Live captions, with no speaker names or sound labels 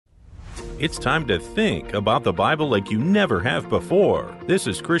It's time to think about the Bible like you never have before. This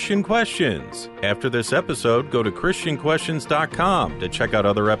is Christian Questions. After this episode, go to ChristianQuestions.com to check out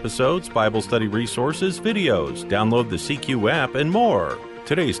other episodes, Bible study resources, videos, download the CQ app, and more.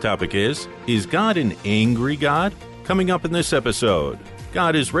 Today's topic is God an angry God? Coming up in this episode,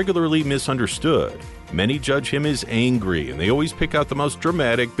 God is regularly misunderstood. Many judge him as angry, and they always pick out the most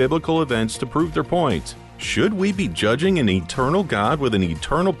dramatic biblical events to prove their point. Should we be judging an eternal God with an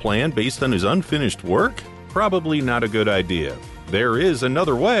eternal plan based on his unfinished work? Probably not a good idea. There is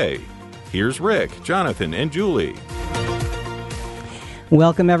another way. Here's Rick, Jonathan, and Julie.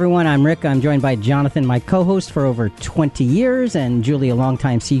 Welcome, everyone. I'm Rick. I'm joined by Jonathan, my co-host for over 20 years, and Julie, a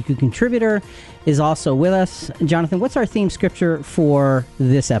longtime CQ contributor, is also with us. Jonathan, what's our theme scripture for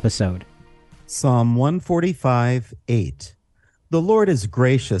this episode? Psalm 145:8. The Lord is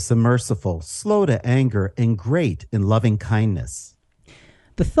gracious and merciful, slow to anger, and great in loving kindness.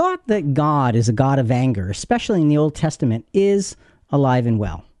 The thought that God is a God of anger, especially in the Old Testament, is alive and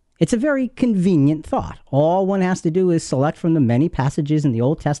well. It's a very convenient thought. All one has to do is select from the many passages in the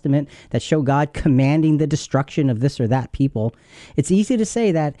Old Testament that show God commanding the destruction of this or that people. It's easy to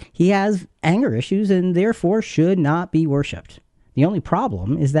say that he has anger issues and therefore should not be worshipped. The only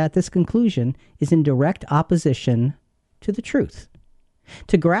problem is that this conclusion is in direct opposition to the truth.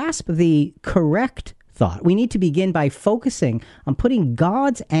 To grasp the correct thought, we need to begin by focusing on putting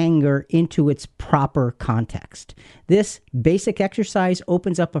God's anger into its proper context. This basic exercise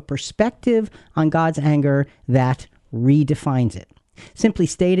opens up a perspective on God's anger that redefines it. Simply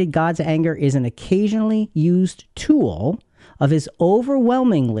stated, God's anger is an occasionally used tool of his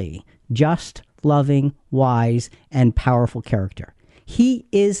overwhelmingly just, loving, wise, and powerful character. He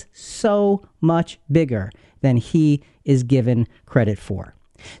is so much bigger than he is given credit for.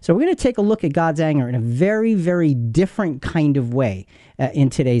 So we're going to take a look at God's anger in a very, very different kind of way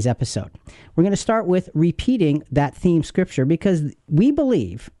in today's episode. We're going to start with repeating that theme scripture because we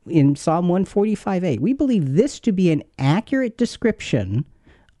believe in Psalm 145:8, we believe this to be an accurate description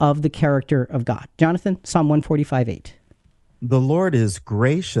of the character of God. Jonathan, Psalm 145:8. The Lord is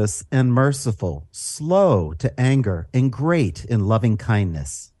gracious and merciful, slow to anger, and great in loving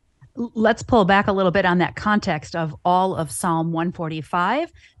kindness. Let's pull back a little bit on that context of all of Psalm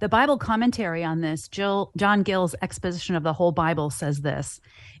 145. The Bible commentary on this, John Gill's exposition of the whole Bible, says this: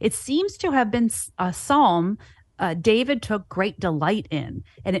 it seems to have been a psalm David took great delight in,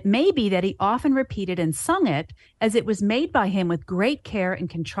 and it may be that he often repeated and sung it as it was made by him with great care and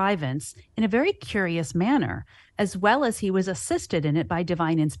contrivance in a very curious manner, as well as he was assisted in it by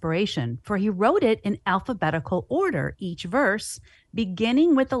divine inspiration, for he wrote it in alphabetical order, each verse,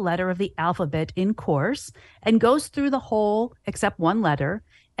 beginning with the letter of the alphabet in course, and goes through the whole except one letter,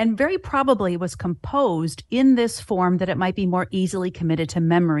 and very probably was composed in this form that it might be more easily committed to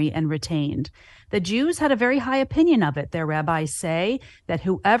memory and retained. The Jews had a very high opinion of it. Their rabbis say that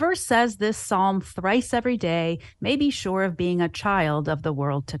whoever says this psalm thrice every day may be sure of being a child of the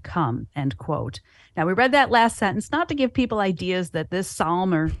world to come, end quote. Now, we read that last sentence not to give people ideas that this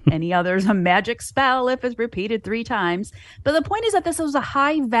psalm or any other is a magic spell if it's repeated 3 times. But the point is that this was a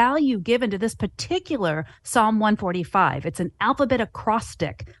high value given to this particular Psalm 145. It's an alphabet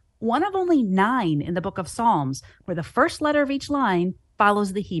acrostic, one of only 9 in the book of Psalms, where the first letter of each line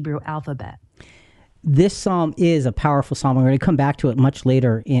follows the Hebrew alphabet. This psalm is a powerful psalm. We're going to come back to it much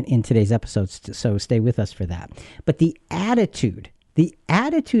later in today's episodes, so stay with us for that. But the attitude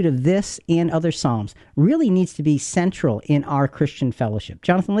of this and other psalms really needs to be central in our Christian fellowship.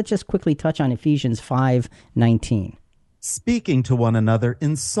 Jonathan, let's just quickly touch on Ephesians 5:19. Speaking to one another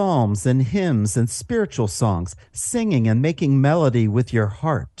in psalms and hymns and spiritual songs, singing and making melody with your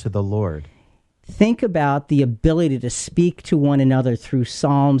heart to the Lord. Think about the ability to speak to one another through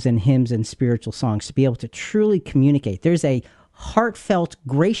psalms and hymns and spiritual songs, to be able to truly communicate. There's a heartfelt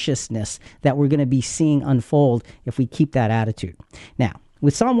graciousness that we're going to be seeing unfold if we keep that attitude. Now,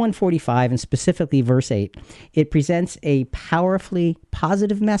 with Psalm 145 and specifically verse 8, it presents a powerfully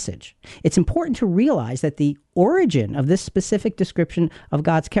positive message. It's important to realize that the origin of this specific description of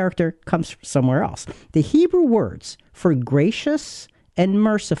God's character comes from somewhere else. The Hebrew words for gracious and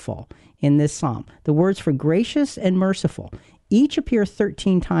merciful in this psalm, the words for gracious and merciful, each appear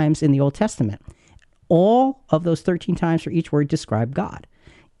 13 times in the Old Testament. All of those 13 times for each word describe God.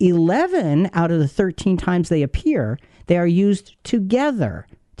 11 out of the 13 times they appear, they are used together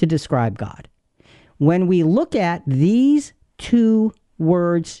to describe God. When we look at these 2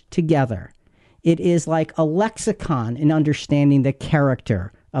 words together, it is like a lexicon in understanding the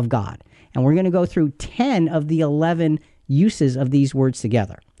character of God. And we're going to go through 10 of the 11 uses of these words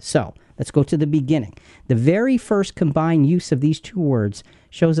together. So let's go to the beginning. The very first combined use of these 2 words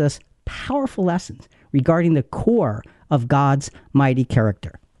shows us powerful lessons regarding the core of God's mighty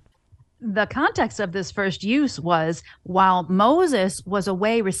character. The context of this first use was while Moses was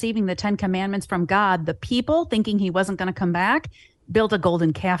away receiving the 10 commandments from God, the people, thinking he wasn't going to come back, built a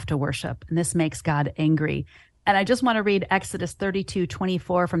golden calf to worship. And this makes God angry. And I just want to read Exodus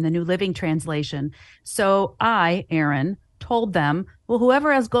 32:24 from the New Living Translation. So I, Aaron, told them, well,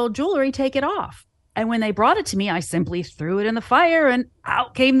 whoever has gold jewelry, take it off. And when they brought it to me, I simply threw it in the fire and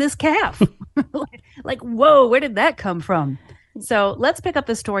out came this calf. Like, whoa, where did that come from? So let's pick up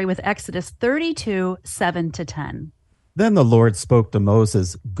the story with Exodus 32:7-10. Then the Lord spoke to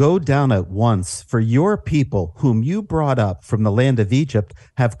Moses, "Go down at once, for your people, whom you brought up from the land of Egypt,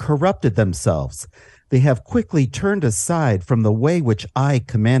 have corrupted themselves. They have quickly turned aside from the way which I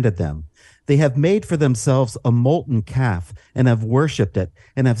commanded them. They have made for themselves a molten calf and have worshipped it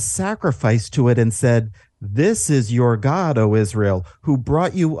and have sacrificed to it and said, 'This is your God, O Israel, who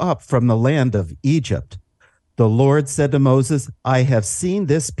brought you up from the land of Egypt.' The Lord said to Moses, 'I have seen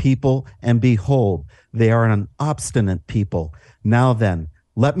this people, and behold, they are an obstinate people. Now then,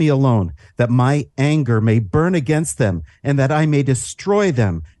 let me alone, that my anger may burn against them, and that I may destroy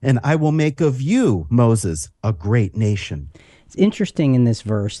them, and I will make of you, Moses, a great nation.'" It's interesting in this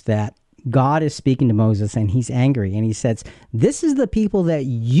verse that God is speaking to Moses and he's angry, and he says, this is the people that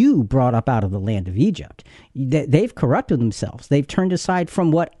you brought up out of the land of Egypt. They've corrupted themselves. They've turned aside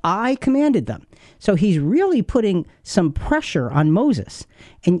from what I commanded them. So he's really putting some pressure on Moses.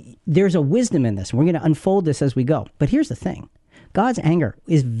 And there's a wisdom in this, and we're going to unfold this as we go. But here's the thing. God's anger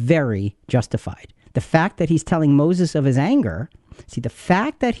is very justified. The fact that he's telling Moses of his anger, the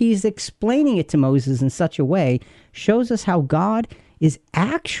fact that he's explaining it to Moses in such a way shows us how God is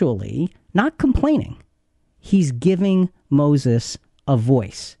actually not complaining. He's giving Moses a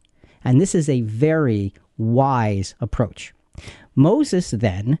voice. And this is a very wise approach. Moses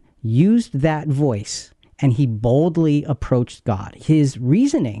then used that voice and he boldly approached God. His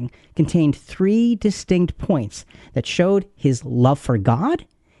reasoning contained 3 distinct points that showed his love for God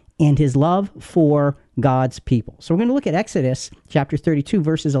and his love for God's people. So we're going to look at Exodus chapter 32,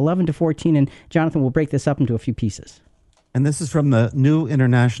 verses 11-14, and Jonathan will break this up into a few pieces. And this is from the New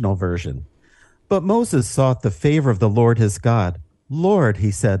International Version. But Moses sought the favor of the Lord his God. "Lord,"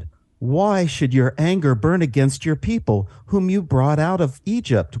 he said, "why should your anger burn against your people, whom you brought out of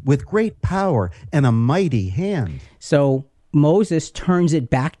Egypt with great power and a mighty hand?" So Moses turns it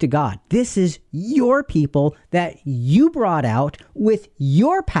back to God. This is your people that you brought out with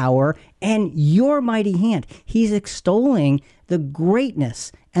your power and your mighty hand. He's extolling the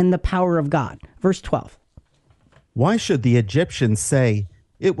greatness and the power of God. Verse 12. "Why should the Egyptians say,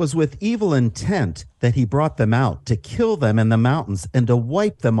 'It was with evil intent that he brought them out, to kill them in the mountains and to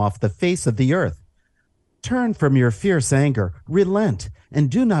wipe them off the face of the earth'? Turn from your fierce anger, relent, and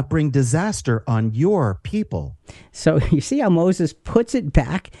do not bring disaster on your people." So you see how Moses puts it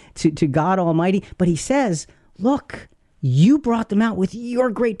back to God Almighty, but he says, look, you brought them out with your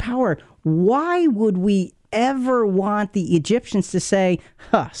great power. Why would we ever want the Egyptians to say,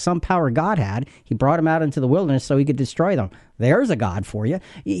 some power God had, he brought them out into the wilderness so he could destroy them? There's a God for you.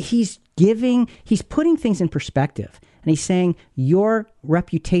 He's putting things in perspective, and he's saying your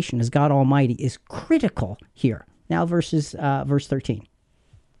reputation as God Almighty is critical here. Now verse 13.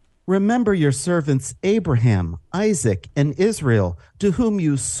 "Remember your servants Abraham, Isaac, and Israel, to whom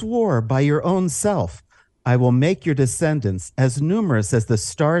you swore by your own self. I will make your descendants as numerous as the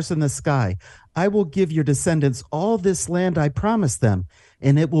stars in the sky. I will give your descendants all this land I promised them,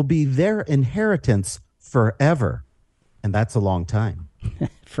 and it will be their inheritance forever." And that's a long time.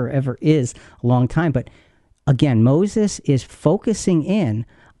 Forever is a long time. But again, Moses is focusing in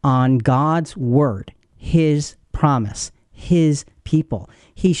on God's word, his promise, his people.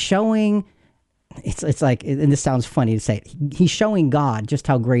 He's showing, it's like, and this sounds funny to say, he's showing God just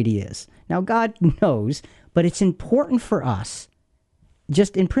how great he is. Now, God knows, but it's important for us,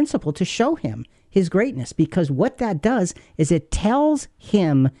 just in principle, to show him his greatness, because what that does is it tells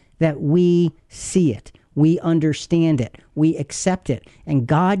him that we see it, we understand it, we accept it. And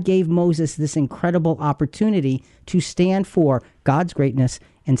God gave Moses this incredible opportunity to stand for God's greatness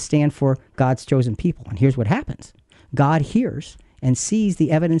and stand for God's chosen people. And here's what happens. God hears and sees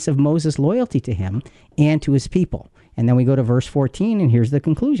the evidence of Moses' loyalty to him and to his people. And then we go to verse 14, and here's the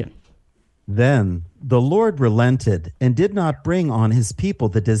conclusion. "Then the Lord relented and did not bring on his people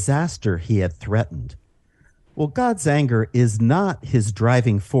the disaster he had threatened." Well, God's anger is not his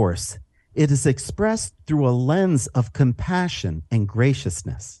driving force. It is expressed through a lens of compassion and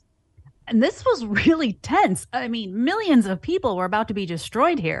graciousness. And this was really tense. I mean, millions of people were about to be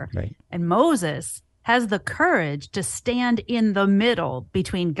destroyed here. Right. And Moses has the courage to stand in the middle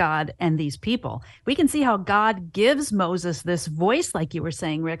between God and these people. We can see how God gives Moses this voice, like you were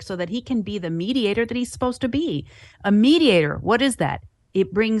saying, Rick, so that he can be the mediator that he's supposed to be. A mediator, what is that?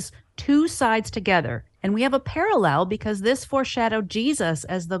 It brings two sides together. And we have a parallel because this foreshadowed Jesus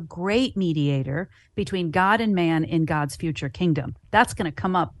as the great mediator between God and man in God's future kingdom. That's going to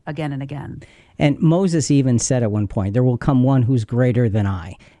come up again and again. And Moses even said at one point, there will come one who's greater than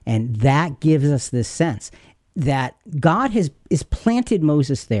I. And that gives us this sense that God is planted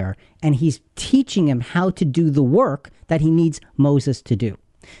Moses there, and he's teaching him how to do the work that he needs Moses to do.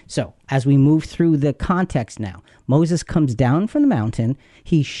 So as we move through the context now, Moses comes down from the mountain.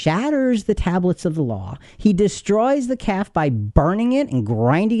 He shatters the tablets of the law. He destroys the calf by burning it and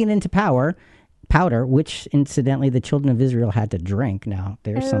grinding it into powder, which incidentally the children of Israel had to drink. Now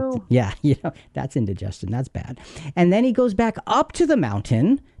there's something. Yeah, that's indigestion. That's bad. And then he goes back up to the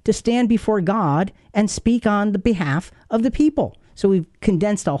mountain to stand before God and speak on the behalf of the people. So we've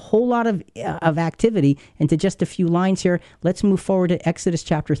condensed a whole lot of activity into just a few lines here. Let's move forward to Exodus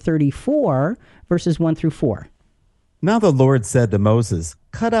chapter 34, verses 1 through 4. Now the Lord said to Moses,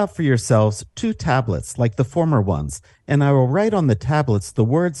 "Cut out for yourselves 2 tablets like the former ones, and I will write on the tablets the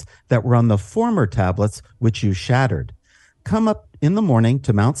words that were on the former tablets which you shattered. Come up in the morning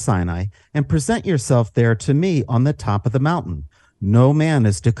to Mount Sinai and present yourself there to me on the top of the mountain. No man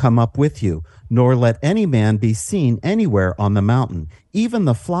is to come up with you, nor let any man be seen anywhere on the mountain. Even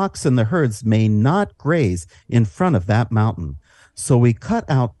the flocks and the herds may not graze in front of that mountain." So we cut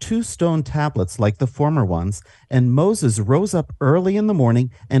out 2 stone tablets like the former ones, and Moses rose up early in the morning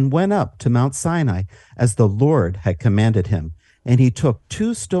and went up to Mount Sinai as the Lord had commanded him. And he took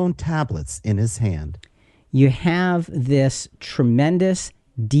 2 stone tablets in his hand. You have this tremendous,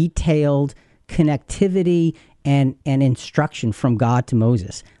 detailed connectivity and instruction from God to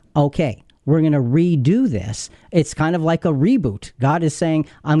Moses. Okay, we're going to redo this. It's kind of like a reboot. God is saying,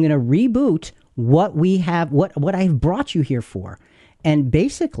 I'm going to reboot what we have, what I've brought you here for. And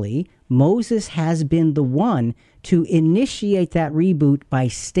basically, Moses has been the one to initiate that reboot by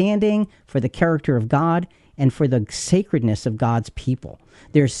standing for the character of God and for the sacredness of God's people.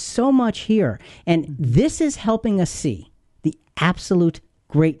 There's so much here. And this is helping us see the absolute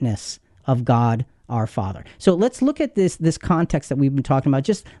greatness of God our Father. So let's look at this context that we've been talking about.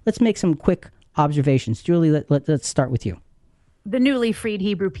 Just let's make some quick observations. Julie, let's start with you. The newly freed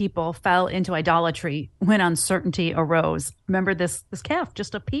Hebrew people fell into idolatry when uncertainty arose. Remember, this calf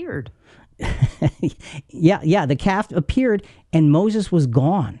just appeared. Yeah, the calf appeared and Moses was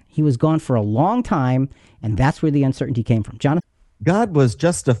gone. He was gone for a long time, and that's where the uncertainty came from. Jonathan? God was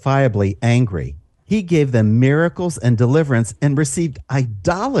justifiably angry. He gave them miracles and deliverance and received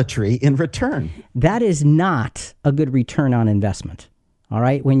idolatry in return. That is not a good return on investment. All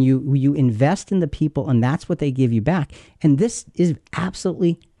right, when you invest in the people and that's what they give you back. And this is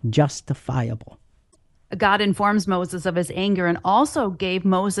absolutely justifiable. God informs Moses of his anger and also gave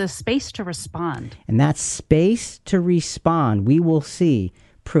Moses space to respond. And that space to respond, we will see,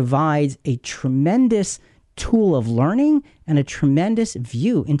 provides a tremendous tool of learning and a tremendous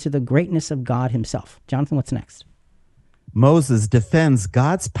view into the greatness of God himself. Jonathan, what's next? Moses defends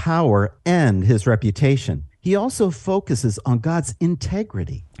God's power and his reputation. He also focuses on God's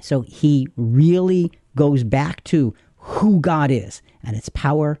integrity. So he really goes back to who God is and its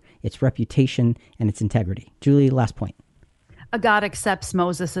power, its reputation, and its integrity. Julie, last point. God accepts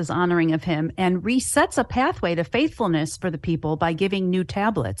Moses' honoring of him and resets a pathway to faithfulness for the people by giving new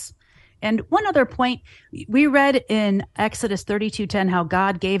tablets. And one other point, we read in Exodus 32:10 how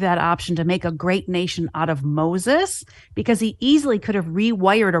God gave that option to make a great nation out of Moses because he easily could have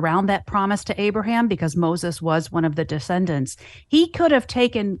rewired around that promise to Abraham because Moses was one of the descendants. He could have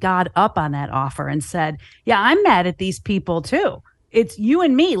taken God up on that offer and said, yeah, I'm mad at these people too. It's you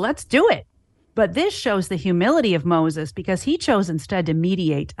and me. Let's do it. But this shows the humility of Moses because he chose instead to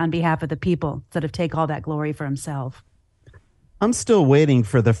mediate on behalf of the people instead of take all that glory for himself. I'm still waiting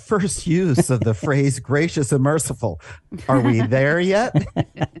for the first use of the phrase gracious and merciful. Are we there yet?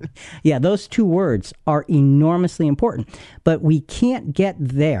 Yeah, those 2 words are enormously important, but we can't get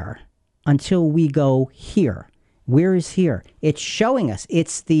there until we go here. Where is here? It's showing us.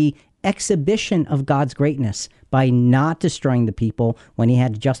 It's the exhibition of God's greatness by not destroying the people when he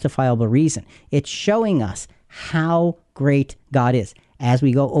had justifiable reason. It's showing us how great God is. As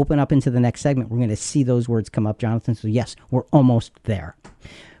we go open up into the next segment, we're going to see those words come up, Jonathan. So yes, we're almost there.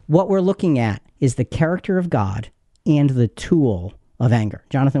 What we're looking at is the character of God and the tool of anger.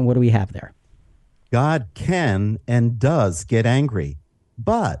 Jonathan, what do we have there? God can and does get angry,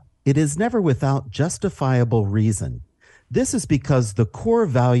 but it is never without justifiable reason. This is because the core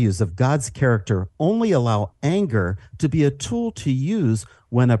values of God's character only allow anger to be a tool to use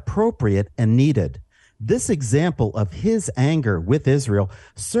when appropriate and needed. This example of his anger with Israel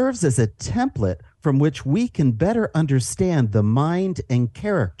serves as a template from which we can better understand the mind and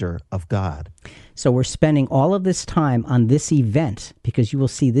character of God. So we're spending all of this time on this event because you will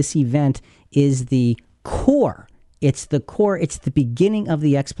see this event is the core. It's the core. It's the beginning of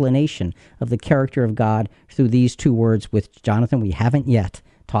the explanation of the character of God through these two words, which, Jonathan, we haven't yet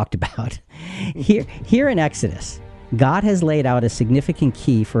talked about. Here in Exodus, God has laid out a significant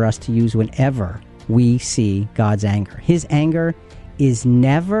key for us to use whenever we see God's anger. His anger is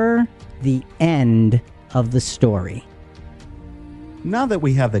never the end of the story. Now that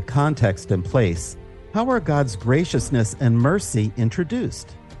we have the context in place, how are God's graciousness and mercy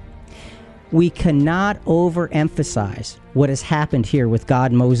introduced? We cannot overemphasize what has happened here with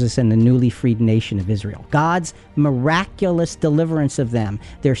God, Moses, and the newly freed nation of Israel. God's miraculous deliverance of them,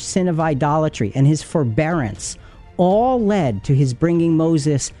 their sin of idolatry, and his forbearance all led to his bringing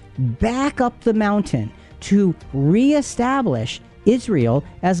Moses back up the mountain to reestablish Israel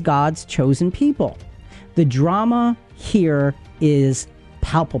as God's chosen people. The drama here is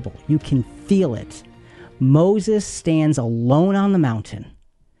palpable. You can feel it. Moses stands alone on the mountain,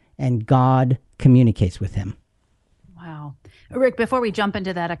 and God communicates with him. Wow. Rick, before we jump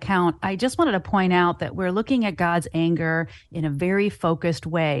into that account, I just wanted to point out that we're looking at God's anger in a very focused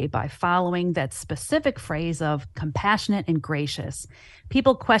way by following that specific phrase of compassionate and gracious.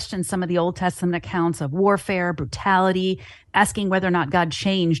 People question some of the Old Testament accounts of warfare, brutality, asking whether or not God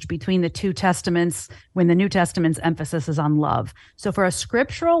changed between the two testaments when the New Testament's emphasis is on love. So for a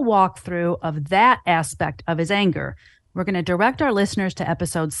scriptural walkthrough of that aspect of his anger, we're going to direct our listeners to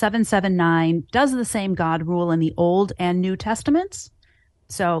episode 779, Does the Same God Rule in the Old and New Testaments?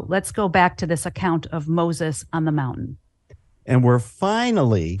 So let's go back to this account of Moses on the mountain. And we're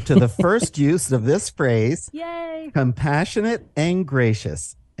finally to the first use of this phrase, Yay! Compassionate and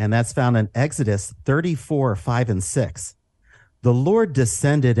gracious. And that's found in Exodus 34, 5 and 6. The Lord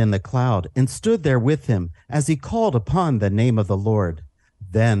descended in the cloud and stood there with him as he called upon the name of the Lord.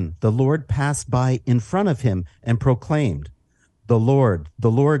 Then the Lord passed by in front of him and proclaimed, the Lord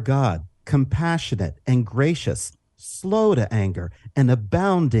God, compassionate and gracious, slow to anger, and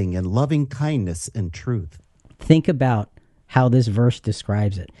abounding in loving kindness and truth. Think about how this verse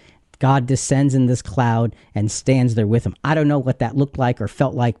describes it. God descends in this cloud and stands there with him. I don't know what that looked like or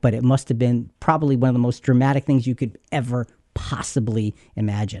felt like, but it must have been probably one of the most dramatic things you could ever possibly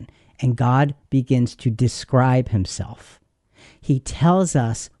imagine. And God begins to describe himself. He tells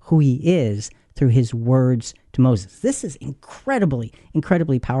us who he is through his words to Moses. This is incredibly,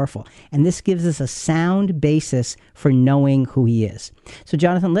 incredibly powerful. And this gives us a sound basis for knowing who he is. So,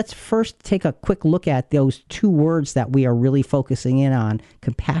 Jonathan, let's first take a quick look at those two words that we are really focusing in on,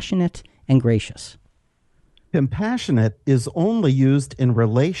 compassionate and gracious. Compassionate is only used in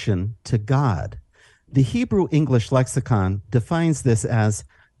relation to God. The Hebrew English lexicon defines this as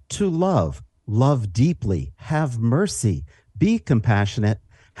to love, love deeply, have mercy, be compassionate,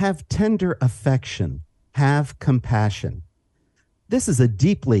 have tender affection, have compassion. This is a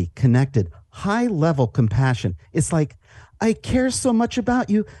deeply connected, high-level compassion. It's like, I care so much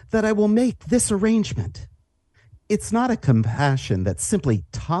about you that I will make this arrangement. It's not a compassion that simply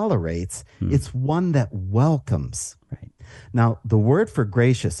tolerates. It's one that welcomes. Right. Now, the word for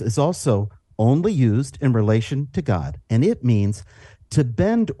gracious is also only used in relation to God, and it means to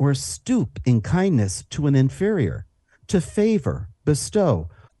bend or stoop in kindness to an inferior, to favor, bestow.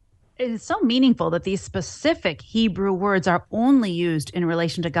 It's so meaningful that these specific Hebrew words are only used in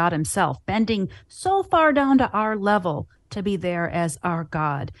relation to God himself, bending so far down to our level to be there as our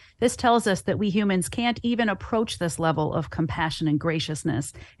God. This tells us that we humans can't even approach this level of compassion and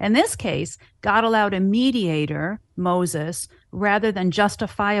graciousness. In this case, God allowed a mediator, Moses, rather than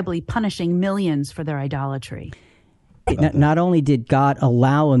justifiably punishing millions for their idolatry. Not only did God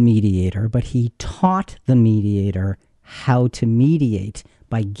allow a mediator, but he taught the mediator how to mediate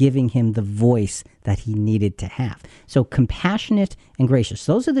by giving him the voice that he needed to have. So compassionate and gracious.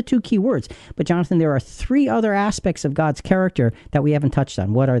 Those are the two key words. But Jonathan, there are three other aspects of God's character that we haven't touched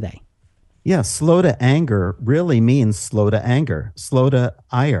on. What are they? Yeah, slow to anger really means slow to anger, slow to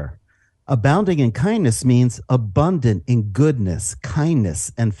ire. Abounding in kindness means abundant in goodness,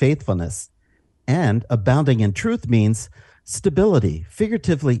 kindness, and faithfulness. And abounding in truth means stability,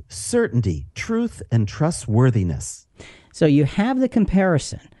 figuratively certainty, truth, and trustworthiness. So you have the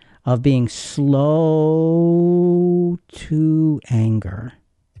comparison of being slow to anger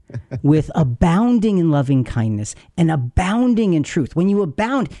with abounding in loving kindness and abounding in truth. When you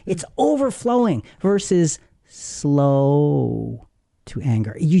abound, it's overflowing versus slow to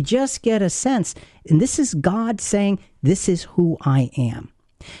anger. You just get a sense, and this is God saying, this is who I am.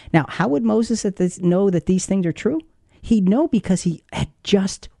 Now, how would Moses know that these things are true? He'd know because he had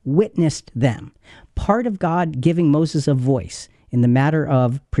just witnessed them. Part of God giving Moses a voice in the matter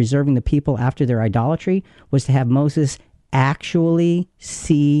of preserving the people after their idolatry was to have Moses actually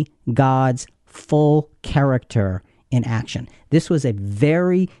see God's full character in action. This was a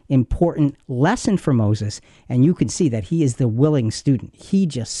very important lesson for Moses, and you can see that he is the willing student. He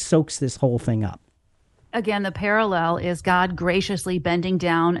just soaks this whole thing up. Again, the parallel is God graciously bending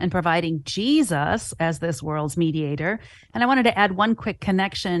down and providing Jesus as this world's mediator. And I wanted to add one quick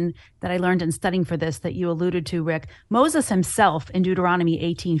connection that I learned in studying for this that you alluded to, Rick. Moses himself in Deuteronomy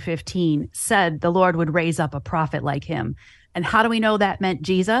 18:15 said the Lord would raise up a prophet like him. And how do we know that meant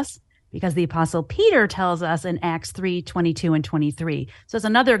Jesus? Because the Apostle Peter tells us in Acts 3:22 and 23. So it's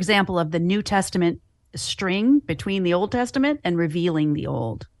another example of the New Testament string between the Old Testament and revealing the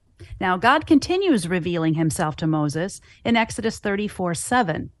Old. Now, God continues revealing himself to Moses in Exodus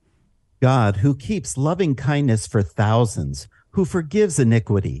 34:7. God, who keeps loving kindness for thousands, who forgives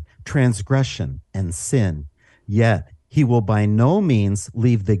iniquity, transgression, and sin, yet he will by no means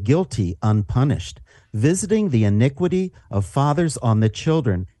leave the guilty unpunished, visiting the iniquity of fathers on the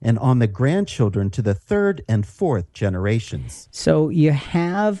children and on the grandchildren to the third and fourth generations. So you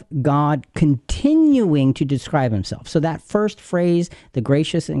have God continuing to describe himself. So that first phrase, the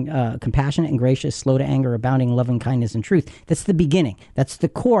gracious and compassionate and gracious, slow to anger, abounding in loving kindness and truth, that's the beginning. That's the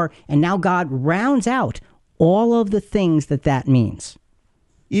core. And now God rounds out all of the things that means.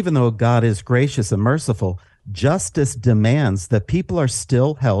 Even though God is gracious and merciful, justice demands that people are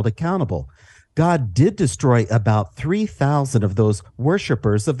still held accountable. God did destroy about 3,000 of those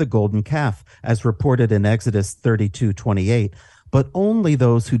worshipers of the golden calf, as reported in Exodus 32:28, but only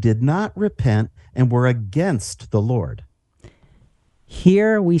those who did not repent and were against the Lord.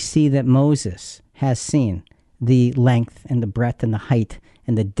 Here we see that Moses has seen the length and the breadth and the height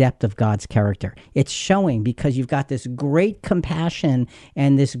and the depth of God's character. It's showing because you've got this great compassion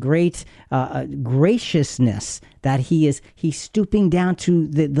and this great graciousness that he's stooping down to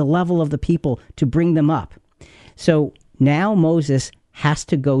the level of the people to bring them up. So now Moses has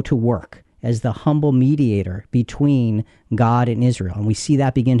to go to work as the humble mediator between God and Israel. And we see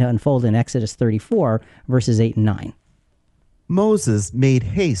that begin to unfold in Exodus 34, verses 8 and 9. Moses made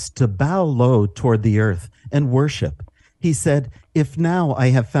haste to bow low toward the earth and worship. He said, "If now I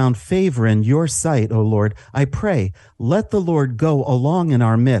have found favor in your sight, O Lord, I pray, let the Lord go along in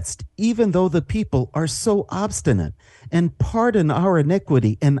our midst, even though the people are so obstinate, and pardon our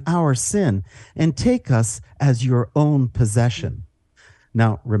iniquity and our sin, and take us as your own possession."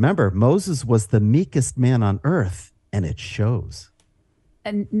 Now, remember, Moses was the meekest man on earth, and it shows.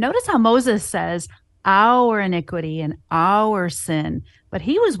 And notice how Moses says, our iniquity and our sin. But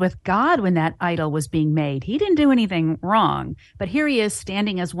he was with God when that idol was being made. He didn't do anything wrong. But here he is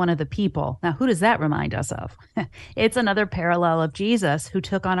standing as one of the people. Now, who does that remind us of? It's another parallel of Jesus who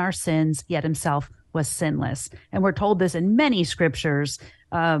took on our sins, yet himself was sinless. And we're told this in many scriptures,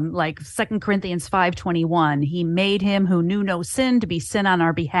 like 2 Corinthians 5:21. He made him who knew no sin to be sin on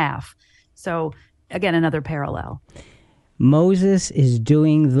our behalf. So, again, another parallel. Moses is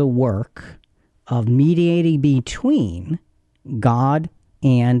doing the work of mediating between God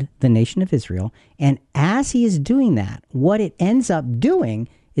and the nation of Israel. And as he is doing that, what it ends up doing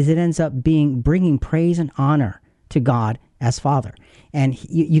is it ends up bringing praise and honor to God as Father. And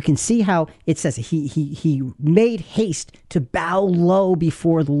you can see how it says he made haste to bow low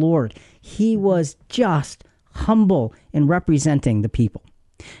before the Lord. He was just humble in representing the people.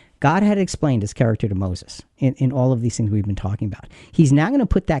 God had explained his character to Moses in all of these things we've been talking about. He's now going to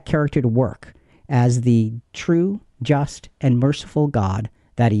put that character to work as the true, just, and merciful God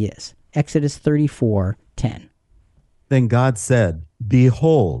that he is. Exodus 34:10. Then God said,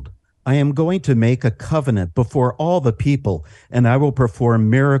 "Behold, I am going to make a covenant before all the people, and I will perform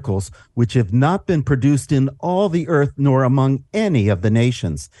miracles which have not been produced in all the earth nor among any of the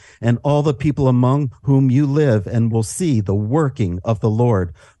nations, and all the people among whom you live and will see the working of the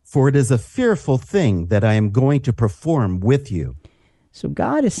Lord. For it is a fearful thing that I am going to perform with you." So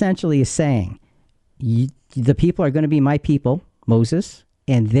God essentially is saying, the people are going to be my people, Moses,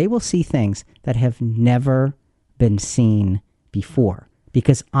 and they will see things that have never been seen before,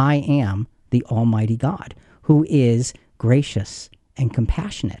 because I am the Almighty God who is gracious and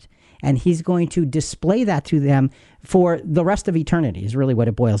compassionate. And he's going to display that to them for the rest of eternity is really what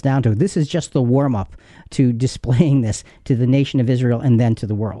it boils down to. This is just the warm-up to displaying this to the nation of Israel and then to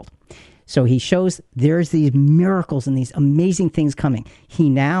the world. So he shows there's these miracles and these amazing things coming.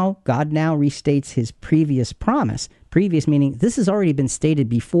 God now restates his previous promise. Previous meaning this has already been stated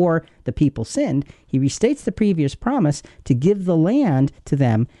before the people sinned. He restates the previous promise to give the land to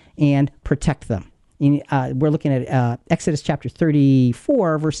them and protect them. We're looking at Exodus chapter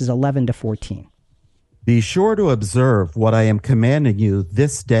 34, verses 11 to 14. Be sure to observe what I am commanding you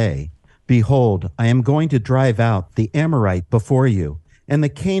this day. Behold, I am going to drive out the Amorite before you, and the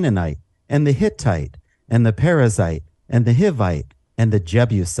Canaanite, and the Hittite, and the Perizzite, and the Hivite, and the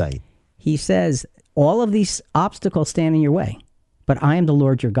Jebusite. He says, all of these obstacles stand in your way, but I am the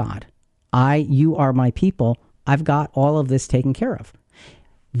Lord your God. You are my people. I've got all of this taken care of.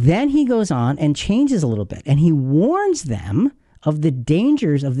 Then he goes on and changes a little bit, and he warns them of the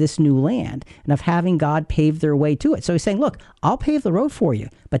dangers of this new land and of having God pave their way to it. So he's saying, look, I'll pave the road for you,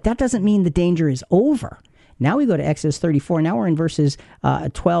 but that doesn't mean the danger is over. Now we go to Exodus 34. Now we're in verses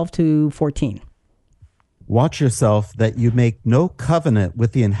 12 to 14. Watch yourself that you make no covenant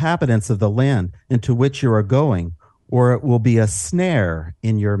with the inhabitants of the land into which you are going, or it will be a snare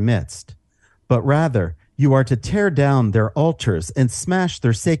in your midst. But rather, you are to tear down their altars and smash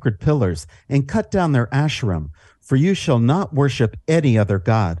their sacred pillars and cut down their Asherim, for you shall not worship any other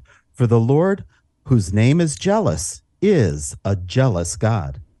god. For the Lord, whose name is jealous, is a jealous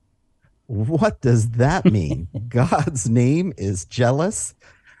God. What does that mean? God's name is jealous?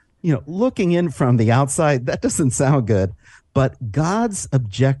 Looking in from the outside, that doesn't sound good. But God's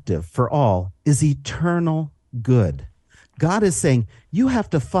objective for all is eternal good. God is saying, you have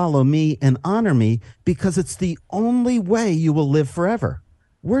to follow me and honor me because it's the only way you will live forever.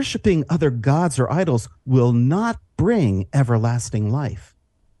 Worshiping other gods or idols will not bring everlasting life.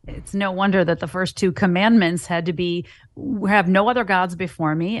 It's no wonder that the first two commandments had to be, have no other gods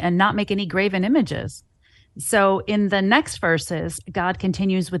before me and not make any graven images. So in the next verses, God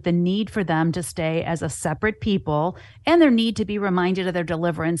continues with the need for them to stay as a separate people and their need to be reminded of their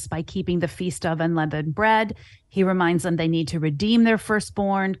deliverance by keeping the Feast of Unleavened Bread. He reminds them they need to redeem their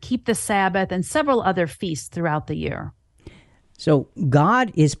firstborn, keep the Sabbath, and several other feasts throughout the year. So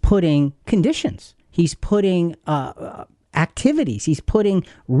God is putting conditions. He's putting activities. He's putting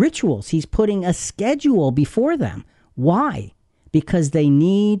rituals. He's putting a schedule before them. Why? Because they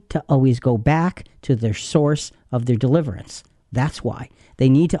need to always go back to their source of their deliverance. That's why. They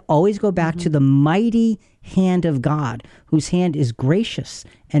need to always go back to the mighty hand of God, whose hand is gracious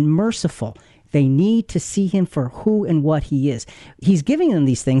and merciful. They need to see him for who and what he is. He's giving them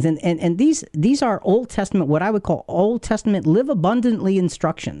these things, and these are Old Testament, what I would call Old Testament live abundantly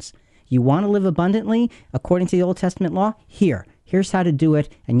instructions. You want to live abundantly according to the Old Testament law? Here's how to do it,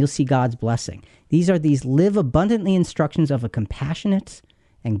 and you'll see God's blessing. These are these live abundantly instructions of a compassionate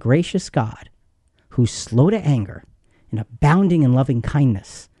and gracious God who's slow to anger and abounding in loving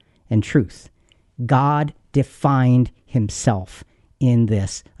kindness and truth. God defined himself in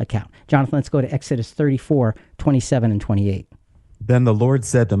this account. Jonathan, let's go to Exodus 34, 27 and 28. Then the Lord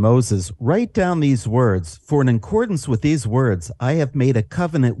said to Moses, write down these words, for in accordance with these words, I have made a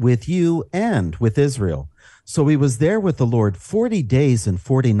covenant with you and with Israel. So he was there with the Lord 40 days and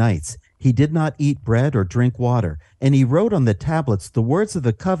 40 nights. He did not eat bread or drink water, and he wrote on the tablets the words of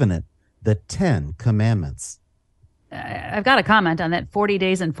the covenant, the 10 commandments. I've got a comment on that 40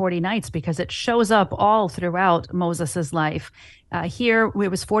 days and 40 nights because it shows up all throughout Moses' life. Here, it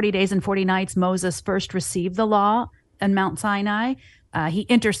was 40 days and 40 nights Moses first received the law on Mount Sinai. He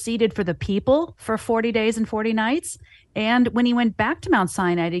interceded for the people for 40 days and 40 nights. And when he went back to Mount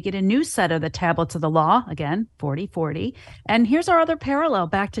Sinai to get a new set of the tablets of the law, again, 40. And here's our other parallel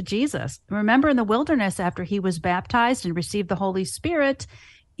back to Jesus. Remember in the wilderness after he was baptized and received the Holy Spirit,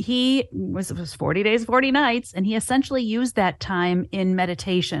 it was 40 days, 40 nights, and he essentially used that time in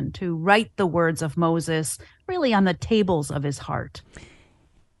meditation to write the words of Moses really on the tables of his heart.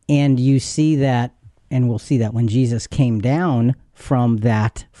 And you see that, and we'll see that when Jesus came down from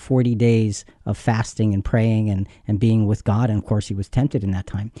that 40 days of fasting and praying and being with God, and of course he was tempted in that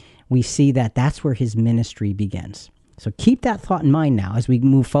time, we see that that's where his ministry begins. So keep that thought in mind now as we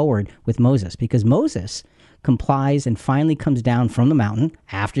move forward with Moses, because Moses complies and finally comes down from the mountain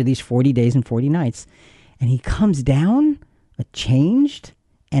after these 40 days and 40 nights, and he comes down a changed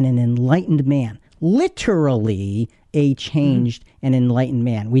and an enlightened man, literally a changed and enlightened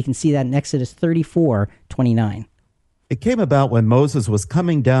man. We can see that in Exodus 34, 29. It came about when Moses was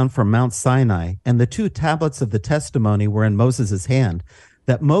coming down from Mount Sinai, and the 2 tablets of the testimony were in Moses' hand,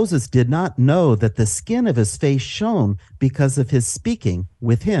 that Moses did not know that the skin of his face shone because of his speaking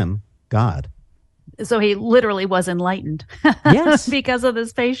with him, God. So he literally was enlightened Yes. because of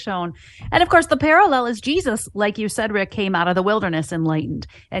this face shown. And of course, the parallel is Jesus, like you said, Rick, came out of the wilderness enlightened.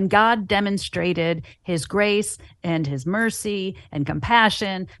 And God demonstrated his grace and his mercy and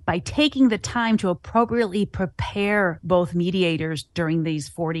compassion by taking the time to appropriately prepare both mediators during these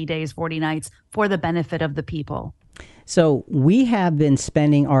 40 days, 40 nights for the benefit of the people. So we have been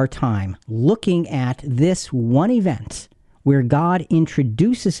spending our time looking at this one event where God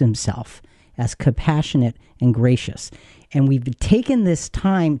introduces himself as compassionate and gracious. And we've taken this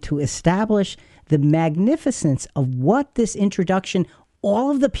time to establish the magnificence of what this introduction,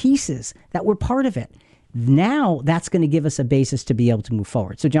 all of the pieces that were part of it. Now that's going to give us a basis to be able to move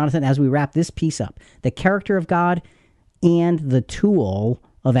forward. So Jonathan, as we wrap this piece up, the character of God and the tool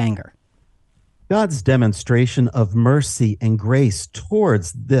of anger. God's demonstration of mercy and grace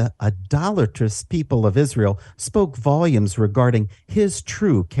towards the idolatrous people of Israel spoke volumes regarding his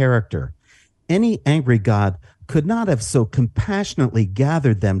true character. Any angry God could not have so compassionately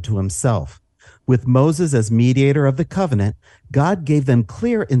gathered them to himself. With Moses as mediator of the covenant, God gave them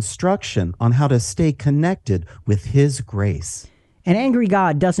clear instruction on how to stay connected with his grace. An angry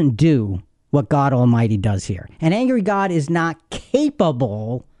God doesn't do what God Almighty does here. An angry God is not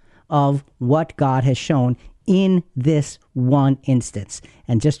capable of what God has shown in this one instance.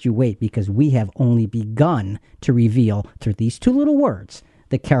 And just you wait, because we have only begun to reveal through these two little words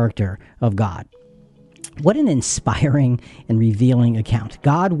the character of God. What an inspiring and revealing account.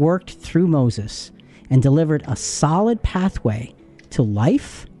 God worked through Moses and delivered a solid pathway to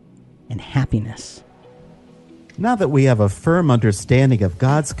life and happiness. Now that we have a firm understanding of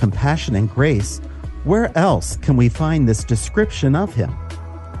God's compassion and grace, where else can we find this description of him?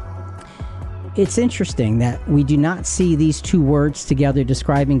 It's interesting that we do not see these two words together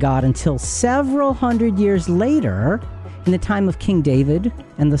describing God until several hundred years later in the time of King David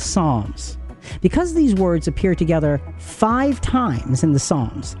and the Psalms. Because these words appear together 5 times in the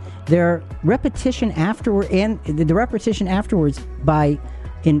Psalms, their repetition afterward and the repetition afterwards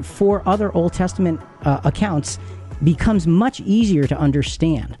in 4 other Old Testament accounts becomes much easier to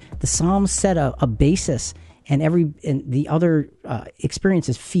understand. The Psalms set a basis, and the other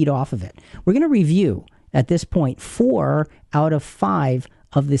experiences feed off of it. We're going to review at this point 4 out of 5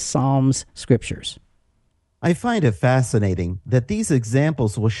 of the Psalms scriptures. I find it fascinating that these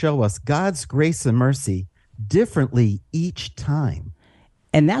examples will show us God's grace and mercy differently each time.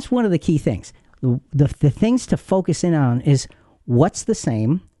 And that's one of the key things. The things to focus in on is what's the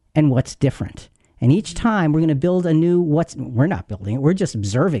same and what's different. And each time we're going to build a new we're not building it, we're just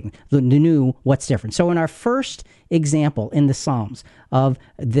observing the new what's different. So in our first example in the Psalms of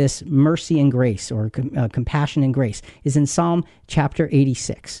this mercy and grace, or compassion and grace, is in Psalm chapter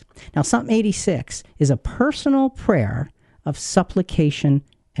 86. Now, Psalm 86 is a personal prayer of supplication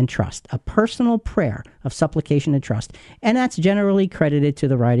and trust, a personal prayer of supplication and trust. And that's generally credited to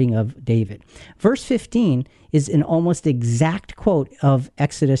the writing of David. Verse 15 is an almost exact quote of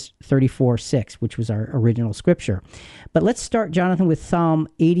Exodus 34:6, which was our original scripture. But let's start, Jonathan, with Psalm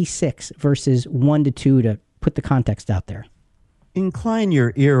 86, verses 1 to 2 to put the context out there. Incline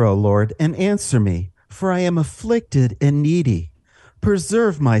your ear, O Lord, and answer me, for I am afflicted and needy.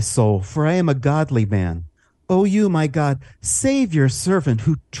 Preserve my soul, for I am a godly man. O you, my God, save your servant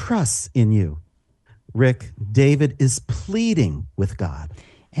who trusts in you. Rick, David is pleading with God.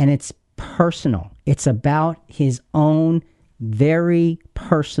 And it's personal. It's about his own very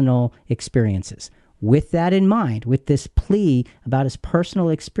personal experiences. With that in mind, with this plea about his personal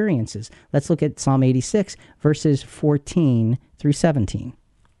experiences, let's look at Psalm 86, verses 14 through 17.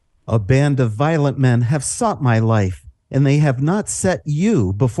 A band of violent men have sought my life, and they have not set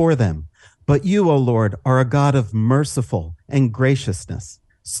you before them. But you, O Lord, are a God of merciful and graciousness,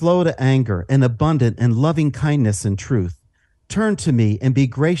 slow to anger and abundant in loving kindness and truth. Turn to me and be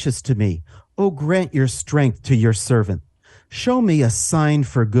gracious to me. O grant your strength to your servant. Show me a sign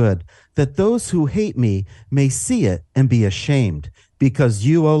for good, that those who hate me may see it and be ashamed, because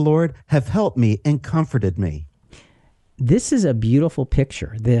you, O Lord, have helped me and comforted me. This is a beautiful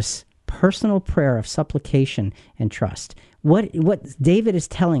picture, this personal prayer of supplication and trust. What David is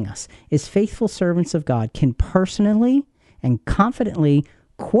telling us is faithful servants of God can personally and confidently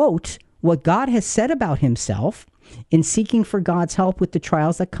quote what God has said about himself in seeking for God's help with the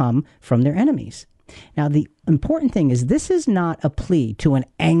trials that come from their enemies. Now, the important thing is this is not a plea to an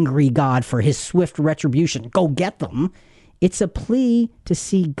angry God for his swift retribution. Go get them. It's a plea to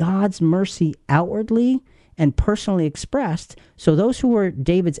see God's mercy outwardly and personally expressed, so those who were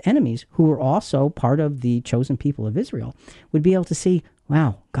David's enemies, who were also part of the chosen people of Israel, would be able to see,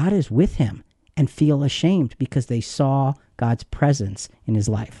 wow, God is with him, and feel ashamed because they saw God's presence in his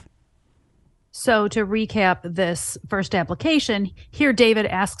life. So to recap this first application, here David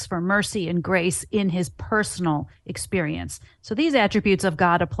asks for mercy and grace in his personal experience. So these attributes of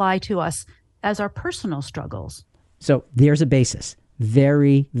God apply to us as our personal struggles. So there's a basis.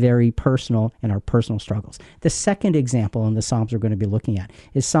 Very, very personal in our personal struggles. The second example in the Psalms we're going to be looking at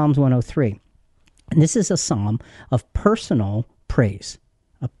is Psalms 103. And this is a psalm of personal praise.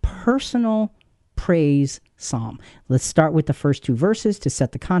 A personal praise psalm. Let's start with the first two verses to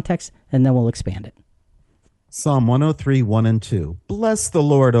set the context, and then we'll expand it. Psalm 103, 1 and 2. Bless the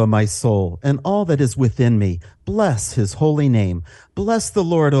Lord, O my soul, and all that is within me. Bless his holy name. Bless the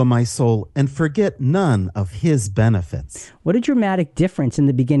Lord, O my soul, and forget none of his benefits. What a dramatic difference in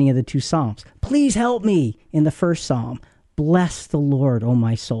the beginning of the two Psalms. Please help me in the first Psalm. Bless the Lord, O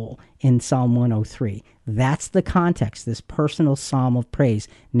my soul, in Psalm 103. That's the context, this personal psalm of praise.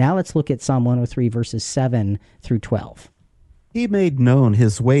 Now let's look at Psalm 103, verses 7 through 12. He made known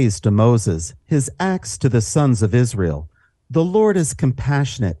his ways to Moses, his acts to the sons of Israel. The Lord is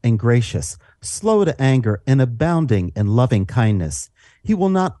compassionate and gracious, slow to anger and abounding in loving kindness. He will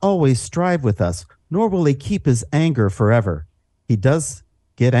not always strive with us, nor will he keep his anger forever. He does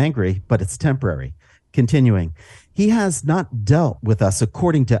get angry, but it's temporary. Continuing, he has not dealt with us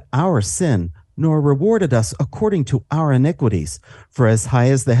according to our sin, nor rewarded us according to our iniquities. For as high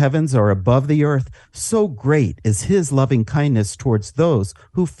as the heavens are above the earth, so great is his loving kindness towards those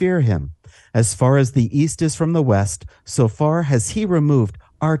who fear him. As far as the east is from the west, so far has he removed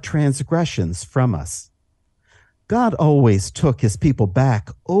our transgressions from us. God always took his people back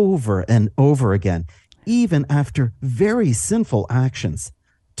over and over again, even after very sinful actions.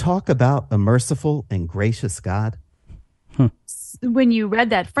 Talk about a merciful and gracious God. When you read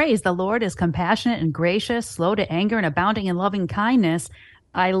that phrase, the Lord is compassionate and gracious, slow to anger and abounding in loving kindness,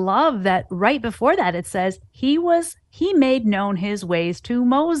 I love that right before that it says he made known his ways to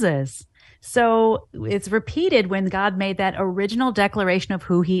Moses. So it's repeated when God made that original declaration of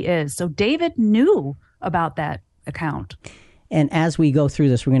who he is. So David knew about that account. And as we go through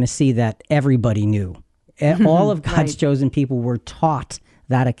this, we're going to see that everybody knew. All of God's chosen people were taught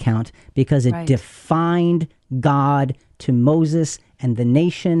that account because it defined God to Moses and the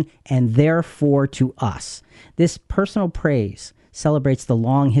nation, and therefore to us. This personal praise celebrates the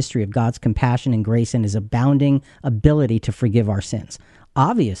long history of God's compassion and grace and his abounding ability to forgive our sins.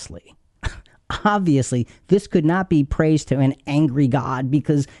 Obviously, this could not be praise to an angry God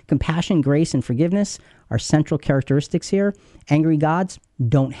because compassion, grace, and forgiveness are central characteristics here. Angry gods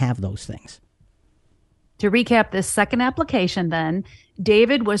don't have those things. To recap this second application then,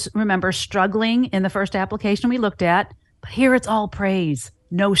 David was, remember, struggling in the first application we looked at, but here it's all praise,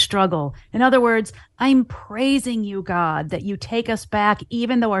 no struggle. In other words, I'm praising you, God, that you take us back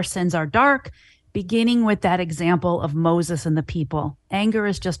even though our sins are dark, beginning with that example of Moses and the people. Anger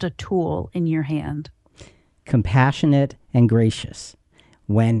is just a tool in your hand. Compassionate and gracious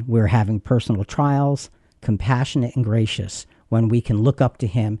when we're having personal trials, compassionate and gracious when we can look up to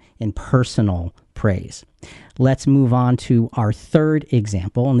him in personal praise. Let's move on to our third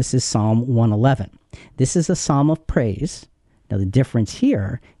example, and this is Psalm 111. This is a psalm of praise. Now, the difference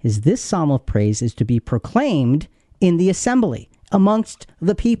here is this psalm of praise is to be proclaimed in the assembly amongst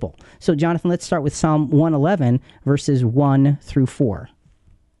the people. So, Jonathan, let's start with Psalm 111, verses 1 through 4.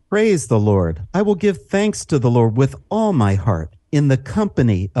 Praise the Lord. I will give thanks to the Lord with all my heart, in the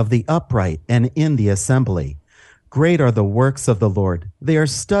company of the upright and in the assembly. Great are the works of the Lord. They are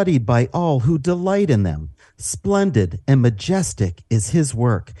studied by all who delight in them. Splendid and majestic is his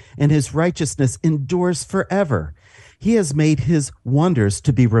work, and his righteousness endures forever. He has made his wonders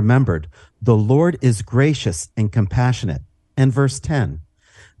to be remembered. The Lord is gracious and compassionate. And verse 10,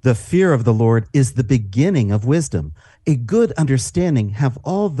 the fear of the Lord is the beginning of wisdom. A good understanding have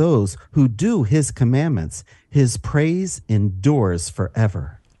all those who do his commandments. His praise endures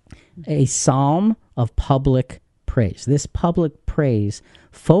forever. A psalm of public praise. This public praise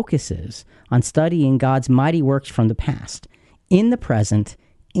focuses on studying God's mighty works from the past, in the present,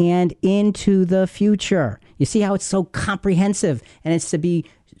 and into the future. You see how it's so comprehensive, and it's to be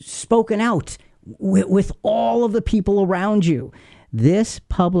spoken out with all of the people around you. This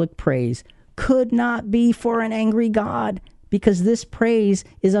public praise could not be for an angry God, because this praise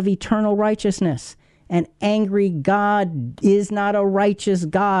is of eternal righteousness. An angry God is not a righteous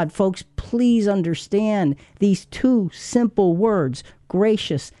God. Folks, please understand these two simple words,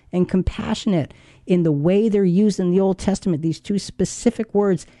 gracious and compassionate. In the way they're used in the Old Testament, these two specific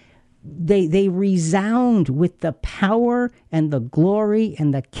words, they resound with the power and the glory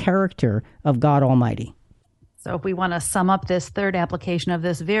and the character of God Almighty. So if we want to sum up this third application of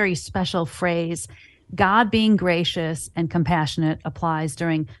this very special phrase, God being gracious and compassionate applies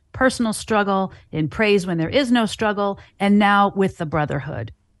during personal struggle, in praise when there is no struggle, and now with the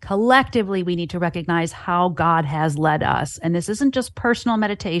brotherhood. Collectively, we need to recognize how God has led us. And this isn't just personal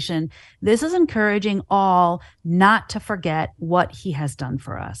meditation. This is encouraging all not to forget what he has done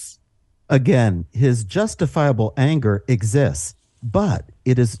for us. Again, his justifiable anger exists, but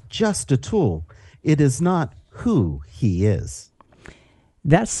it is just a tool. It is not who he is.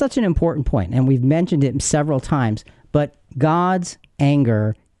 That's such an important point, and we've mentioned it several times, but God's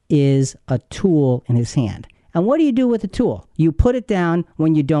anger is a tool in his hand. And what do you do with the tool? You put it down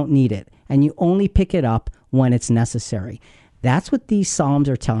when you don't need it, and you only pick it up when it's necessary. That's what these Psalms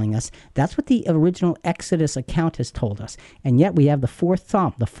are telling us. That's what the original Exodus account has told us. And yet we have the fourth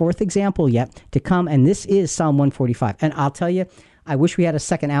Psalm, the fourth example yet to come, and this is Psalm 145. And I'll tell you, I wish we had a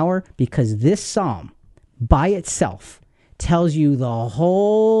second hour, because this Psalm by itself tells you the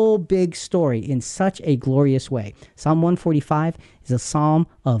whole big story in such a glorious way. Psalm 145 is a psalm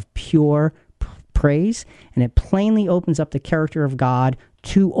of pure praise, and it plainly opens up the character of God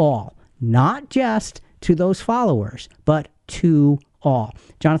to all, not just to those followers, but to all.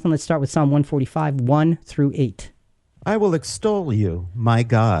 Jonathan, let's start with Psalm 145, 1 through 8. I will extol you, my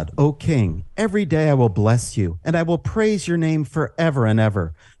God, O King. Every day I will bless you, and I will praise your name forever and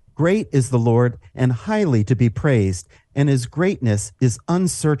ever. Great is the Lord, and highly to be praised, and his greatness is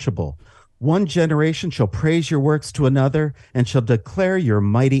unsearchable. One generation shall praise your works to another, and shall declare your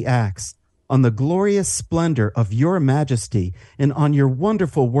mighty acts. On the glorious splendor of your majesty, and on your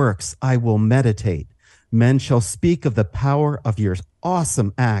wonderful works I will meditate. Men shall speak of the power of your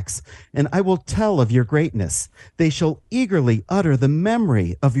awesome acts, and I will tell of your greatness. They shall eagerly utter the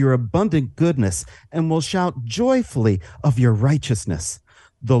memory of your abundant goodness, and will shout joyfully of your righteousness.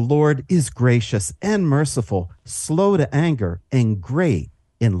 The Lord is gracious and merciful, slow to anger, and great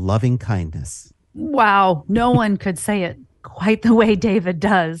in loving kindness. Wow, no one could say it quite the way David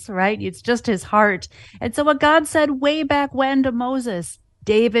does, right? It's just his heart. And so what God said way back when to Moses,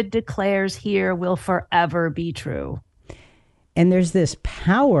 David declares here will forever be true. And there's this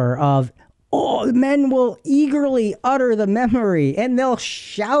power of, men will eagerly utter the memory, and they'll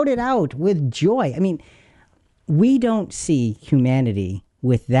shout it out with joy. I mean, we don't see humanity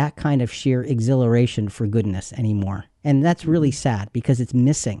with that kind of sheer exhilaration for goodness anymore. And that's really sad, because it's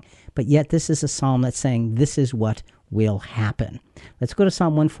missing. But yet this is a psalm that's saying this is what will happen. Let's go to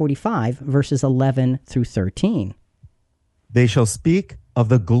Psalm 145, verses 11 through 13. They shall speak of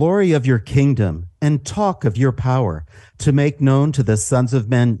the glory of your kingdom and talk of your power, to make known to the sons of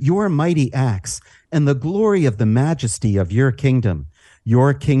men your mighty acts and the glory of the majesty of your kingdom.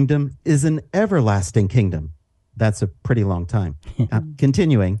 Your kingdom is an everlasting kingdom. That's a pretty long time.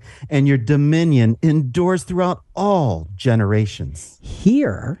 Continuing, and your dominion endures throughout all generations.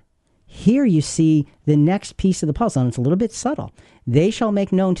 Here you see the next piece of the puzzle, and it's a little bit subtle. They shall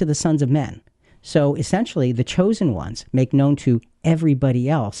make known to the sons of men. So essentially, the chosen ones make known to everybody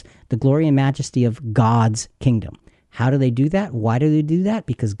else the glory and majesty of God's kingdom. How do they do that? Why do they do that?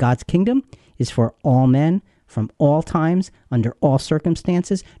 Because God's kingdom is for all men, from all times, under all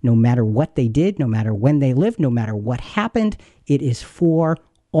circumstances, no matter what they did, no matter when they lived, no matter what happened, it is for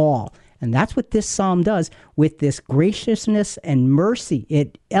all. And that's what this psalm does with this graciousness and mercy.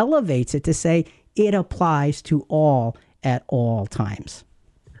 It elevates it to say it applies to all at all times.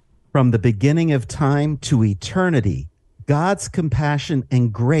 From the beginning of time to eternity, God's compassion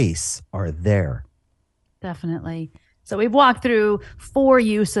and grace are there. Definitely. So we've walked through 4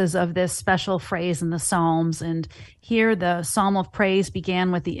 uses of this special phrase in the Psalms. And here the Psalm of Praise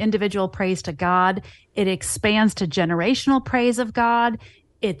began with the individual praise to God. It expands to generational praise of God.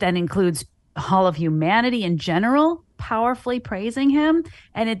 It then includes all of humanity in general, powerfully praising him.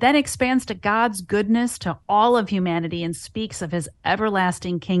 And it then expands to God's goodness to all of humanity and speaks of his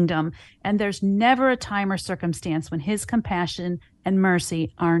everlasting kingdom. And there's never a time or circumstance when his compassion and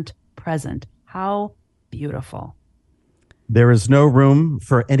mercy aren't present. How beautiful. There is no room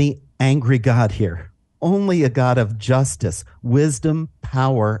for any angry God here, only a God of justice, wisdom,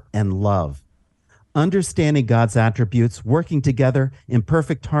 power, and love. Understanding God's attributes working together in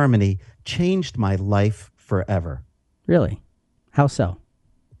perfect harmony changed my life forever. Really? How so?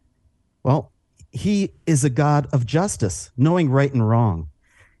 Well, he is a God of justice, knowing right and wrong.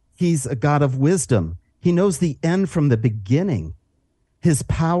 He's a God of wisdom. He knows the end from the beginning. His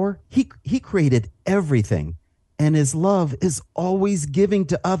power, he created everything. And his love is always giving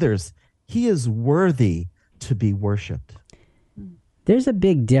to others. He is worthy to be worshiped. There's a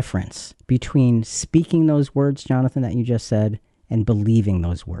big difference between speaking those words, Jonathan, that you just said, and believing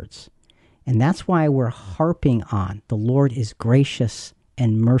those words. And that's why we're harping on the Lord is gracious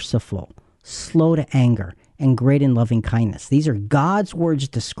and merciful, slow to anger, and great in loving kindness. These are God's words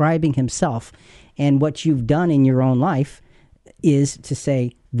describing himself. And what you've done in your own life is to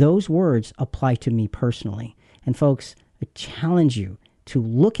say, those words apply to me personally. And folks, I challenge you to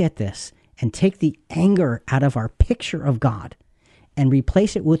look at this and take the anger out of our picture of God and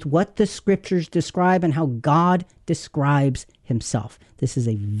replace it with what the scriptures describe and how God describes himself. This is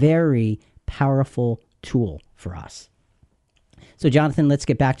a very powerful tool for us. So, Jonathan, let's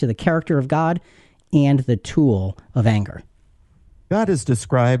get back to the character of God and the tool of anger. God is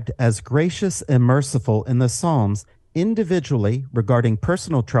described as gracious and merciful in the Psalms individually regarding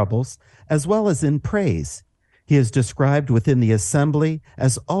personal troubles as well as in praise. He is described within the assembly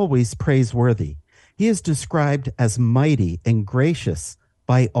as always praiseworthy. He is described as mighty and gracious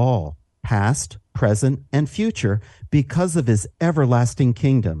by all, past, present, and future, because of his everlasting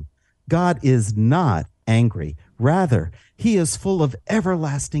kingdom. God is not angry. Rather, he is full of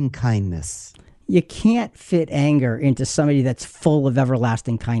everlasting kindness. You can't fit anger into somebody that's full of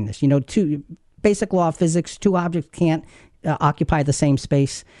everlasting kindness. You know, basic law of physics, two objects can't occupy the same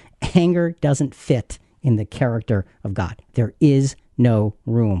space. Anger doesn't fit in the character of God. There is no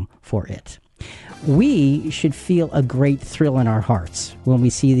room for it. We should feel a great thrill in our hearts when we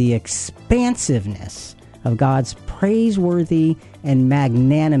see the expansiveness of God's praiseworthy and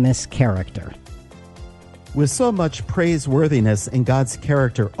magnanimous character. With so much praiseworthiness in God's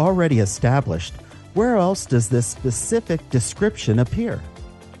character already established, where else does this specific description appear?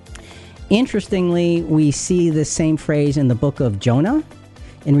 Interestingly, we see the same phrase in the book of Jonah,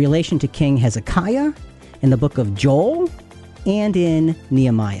 in relation to King Hezekiah, in the book of Joel, and in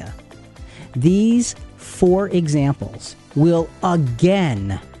Nehemiah. These four examples will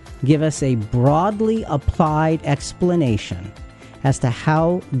again give us a broadly applied explanation as to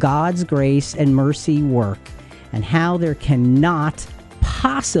how God's grace and mercy work and how there cannot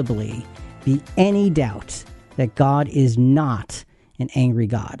possibly be any doubt that God is not an angry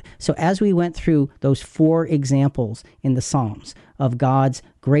God. So as we went through those four examples in the Psalms of God's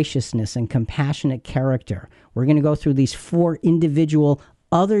graciousness and compassionate character, we're going to go through these four individual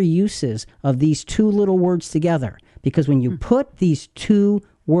other uses of these two little words together. Because when you put these two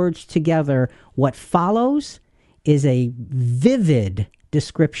words together, what follows is a vivid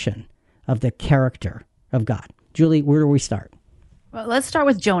description of the character of God. Julie, where do we start? Well, let's start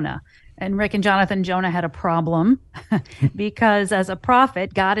with Jonah. And Rick and Jonathan, Jonah had a problem because as a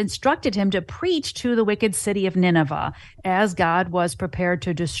prophet, God instructed him to preach to the wicked city of Nineveh as God was prepared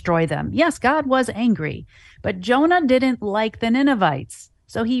to destroy them. Yes, God was angry, but Jonah didn't like the Ninevites.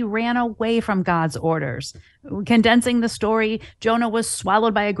 So he ran away from God's orders. Condensing the story, Jonah was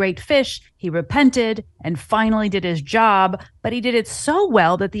swallowed by a great fish. He repented and finally did his job, but he did it so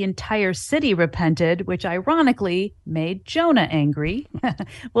well that the entire city repented, which ironically made Jonah angry.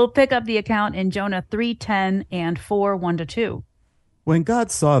 We'll pick up the account in Jonah 3:10 and 4:1-2. When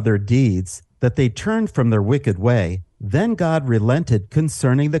God saw their deeds, that they turned from their wicked way, then God relented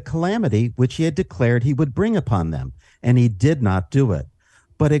concerning the calamity which he had declared he would bring upon them, and he did not do it.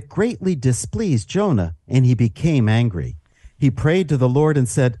 But it greatly displeased Jonah, and he became angry. He prayed to the Lord and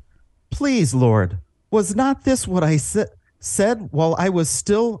said, "Please, Lord, was not this what I said while I was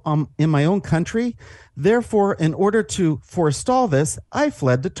still in my own country? Therefore, in order to forestall this, I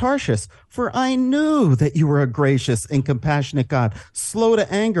fled to Tarshish, for I knew that you were a gracious and compassionate God, slow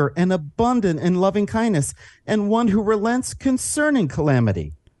to anger and abundant in loving kindness, and one who relents concerning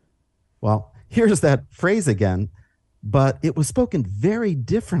calamity." Well, here's that phrase again. But it was spoken very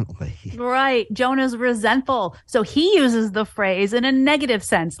differently. Right. Jonah's resentful. So he uses the phrase in a negative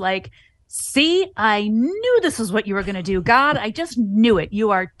sense, like, see, I knew this is what you were going to do. God, I just knew it. You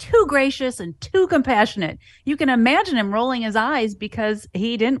are too gracious and too compassionate. You can imagine him rolling his eyes because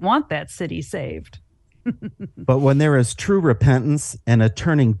he didn't want that city saved. But when there is true repentance and a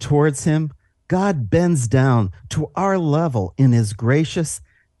turning towards him, God bends down to our level in his gracious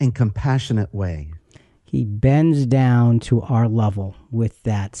and compassionate way. He bends down to our level with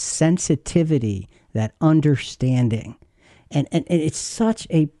that sensitivity, that understanding. And it's such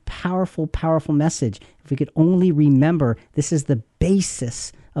a powerful, powerful message. If we could only remember, this is the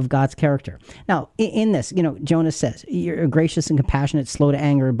basis of God's character. Now, in this, Jonah says, you're gracious and compassionate, slow to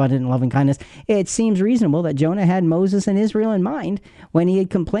anger, abundant in loving kindness. It seems reasonable that Jonah had Moses and Israel in mind when he had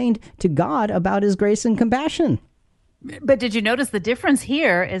complained to God about his grace and compassion. But did you notice the difference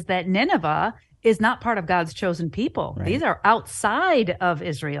here is that Nineveh is not part of God's chosen people. Right. These are outside of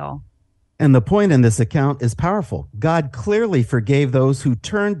Israel. And the point in this account is powerful. God clearly forgave those who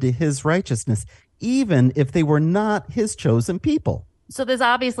turned to his righteousness, even if they were not his chosen people. So this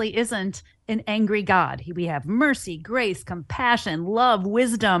obviously isn't an angry God. We have mercy, grace, compassion, love,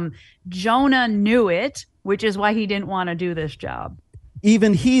 wisdom. Jonah knew it, which is why he didn't want to do this job.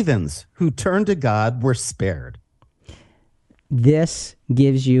 Even heathens who turned to God were spared. This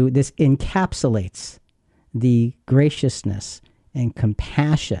encapsulates the graciousness and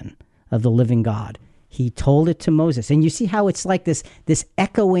compassion of the living God. He told it to Moses. And you see how it's like this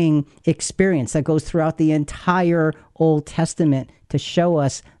echoing experience that goes throughout the entire Old Testament to show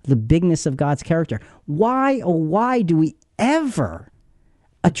us the bigness of God's character. Why, oh, why do we ever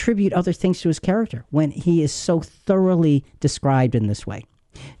attribute other things to his character when he is so thoroughly described in this way?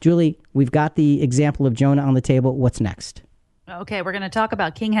 Julie, we've got the example of Jonah on the table. What's next? Okay, we're going to talk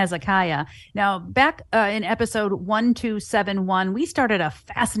about King Hezekiah. Now, back in episode 1271, we started a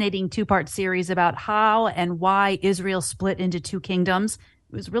fascinating two-part series about how and why Israel split into two kingdoms.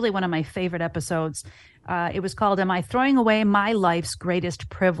 It was really one of my favorite episodes. It was called, Am I Throwing Away My Life's Greatest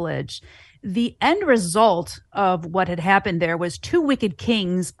Privilege? The end result of what had happened there was two wicked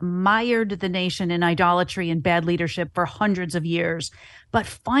kings mired the nation in idolatry and bad leadership for hundreds of years. But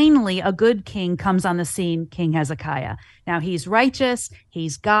finally, a good king comes on the scene, King Hezekiah. Now, he's righteous,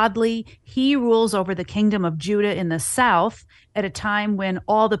 he's godly, he rules over the kingdom of Judah in the south at a time when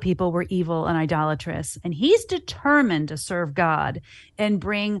all the people were evil and idolatrous. And he's determined to serve God and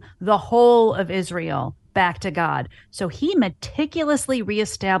bring the whole of Israel back to God. So he meticulously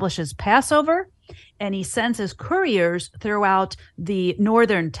reestablishes Passover, and he sends his couriers throughout the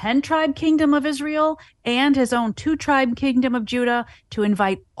northern 10-tribe kingdom of Israel and his own 2-tribe kingdom of Judah to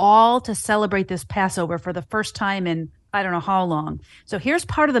invite all to celebrate this Passover for the first time in I don't know how long. So here's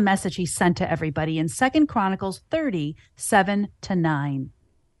part of the message he sent to everybody in 2 Chronicles 30:7-9.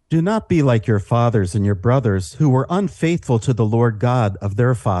 Do not be like your fathers and your brothers who were unfaithful to the Lord God of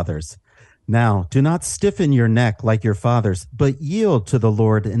their fathers. Now, do not stiffen your neck like your fathers, but yield to the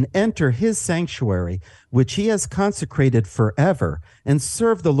Lord and enter his sanctuary, which he has consecrated forever, and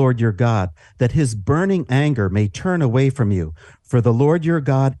serve the Lord your God, that his burning anger may turn away from you. For the Lord your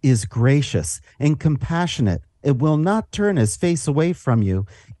God is gracious and compassionate, and will not turn his face away from you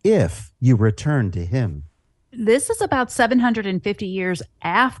if you return to him. This is about 750 years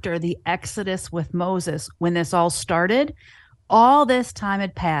after the Exodus with Moses, when this all started. All this time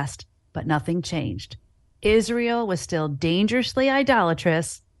had passed, but nothing changed. Israel was still dangerously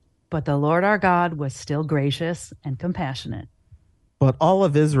idolatrous, but the Lord our God was still gracious and compassionate. But all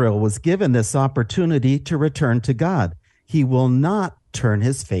of Israel was given this opportunity to return to God. He will not turn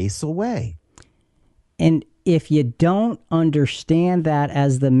his face away. And if you don't understand that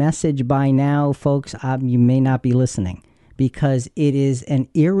as the message by now, folks, you may not be listening, because it is an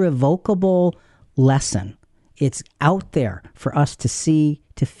irrevocable lesson. It's out there for us to see,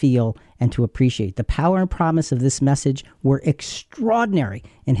 to feel, and to appreciate. The power and promise of this message were extraordinary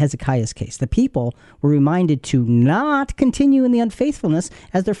in Hezekiah's case. The people were reminded to not continue in the unfaithfulness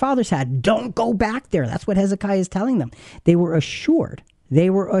as their fathers had. Don't go back there. That's what Hezekiah is telling them. They were assured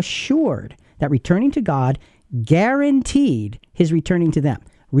that returning to God guaranteed his returning to them.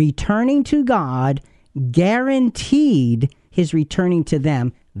 Returning to God guaranteed his returning to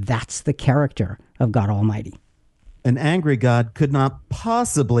them. That's the character of God Almighty. An angry God could not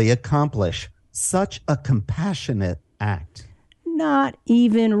possibly accomplish such a compassionate act. Not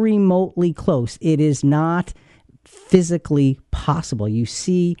even remotely close. It is not physically possible. You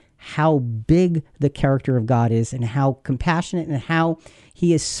see how big the character of God is and how compassionate and how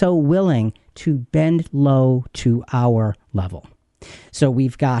he is so willing to bend low to our level. So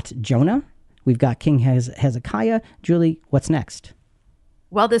we've got Jonah, we've got King Hezekiah. Julie, what's next?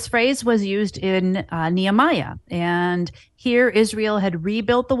 Well, this phrase was used in Nehemiah, and here Israel had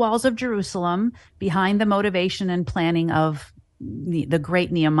rebuilt the walls of Jerusalem behind the motivation and planning of the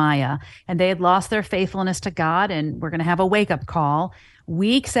great Nehemiah, and they had lost their faithfulness to God, and we're going to have a wake-up call.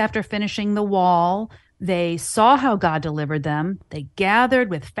 Weeks after finishing the wall, they saw how God delivered them. They gathered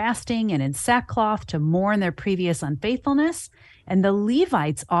with fasting and in sackcloth to mourn their previous unfaithfulness, and the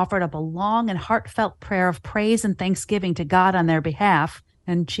Levites offered up a long and heartfelt prayer of praise and thanksgiving to God on their behalf.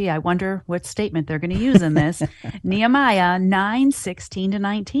 And gee, I wonder what statement they're going to use in this. Nehemiah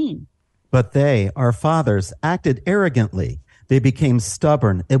 9:16-19. But they, our fathers, acted arrogantly. They became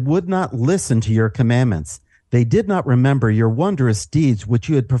stubborn and would not listen to your commandments. They did not remember your wondrous deeds which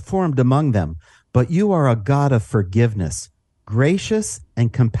you had performed among them. But you are a God of forgiveness, gracious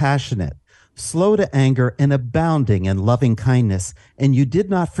and compassionate, slow to anger and abounding in loving kindness. And you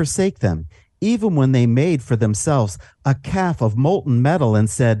did not forsake them, even when they made for themselves a calf of molten metal and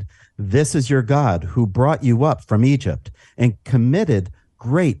said, "This is your God who brought you up from Egypt," and committed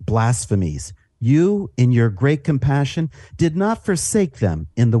great blasphemies. You, in your great compassion, did not forsake them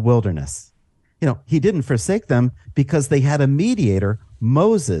in the wilderness. He didn't forsake them because they had a mediator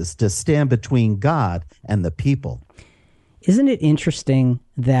Moses to stand between God and the people. Isn't it interesting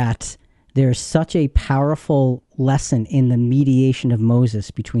that there's such a powerful lesson in the mediation of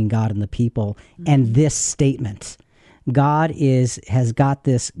Moses between God and the people, and this statement? God has got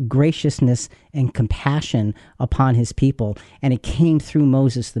this graciousness and compassion upon his people, and it came through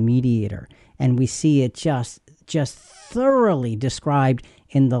Moses, the mediator. And we see it just thoroughly described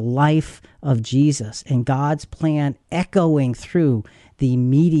in the life of Jesus, and God's plan echoing through the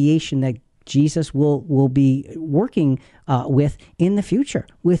mediation that Jesus will be working with in the future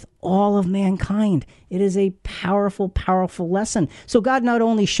with all of mankind. It is a powerful, powerful lesson. So God not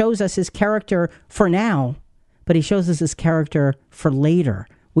only shows us his character for now, but he shows us his character for later.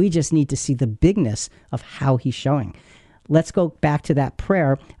 We just need to see the bigness of how he's showing. Let's go back to that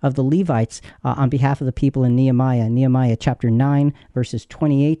prayer of the Levites on behalf of the people in Nehemiah chapter 9, verses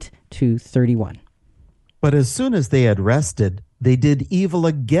 28 to 31. But as soon as they had rested, they did evil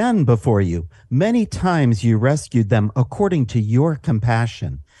again before you. Many times you rescued them according to your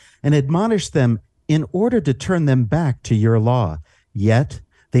compassion, and admonished them in order to turn them back to your law. Yet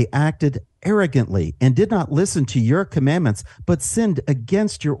they acted arrogantly and did not listen to your commandments, but sinned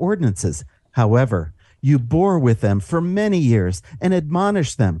against your ordinances. However, you bore with them for many years and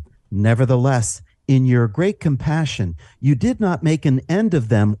admonished them. Nevertheless, in your great compassion, you did not make an end of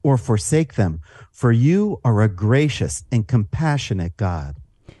them or forsake them, for you are a gracious and compassionate God.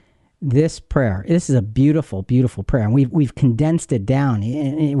 This prayer, this is a beautiful, beautiful prayer, and we've condensed it down.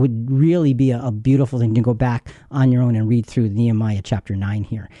 It would really be a beautiful thing to go back on your own and read through Nehemiah chapter 9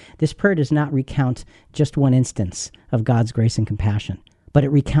 here. This prayer does not recount just one instance of God's grace and compassion, but it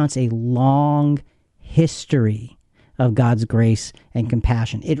recounts a long history of God's grace and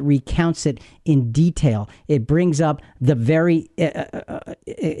compassion. It recounts it in detail. It brings up the very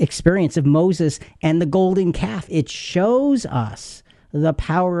experience of Moses and the golden calf. It shows us the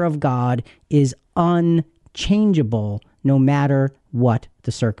power of God is unchangeable no matter what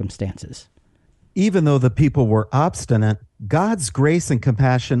the circumstances. Even though the people were obstinate, God's grace and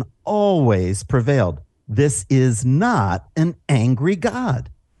compassion always prevailed. This is not an angry God.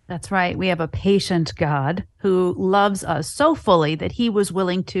 That's right. We have a patient God who loves us so fully that he was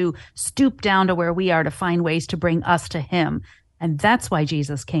willing to stoop down to where we are to find ways to bring us to him. And that's why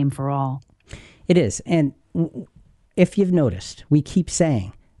Jesus came for all. It is. And if you've noticed, we keep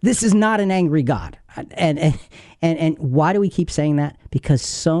saying, this is not an angry God. And why do we keep saying that? Because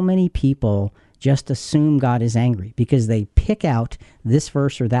so many people just assume God is angry because they pick out this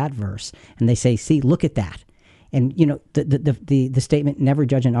verse or that verse and they say, see, look at that. And, you know, the statement, never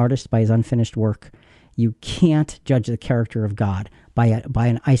judge an artist by his unfinished work. You can't judge the character of God by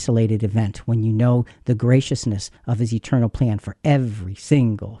an isolated event when you know the graciousness of his eternal plan for every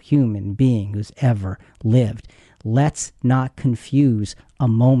single human being who's ever lived. Let's not confuse a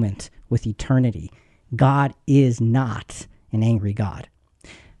moment with eternity. God is not an angry God.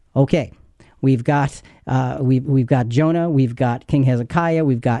 Okay, we've got Jonah, we've got King Hezekiah,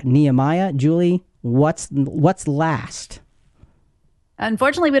 we've got Nehemiah. Julie, what's last?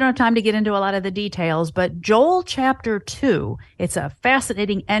 Unfortunately, we don't have time to get into a lot of the details, but Joel chapter 2, it's a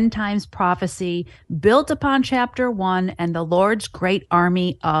fascinating end times prophecy built upon chapter 1 and the Lord's great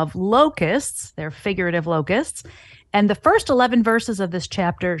army of locusts. They're figurative locusts. And the first 11 verses of this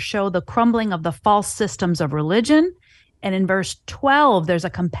chapter show the crumbling of the false systems of religion. And in verse 12, there's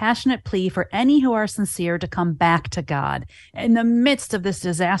a compassionate plea for any who are sincere to come back to God. In the midst of this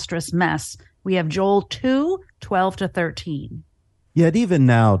disastrous mess, we have Joel 2, 12 to 13. Yet even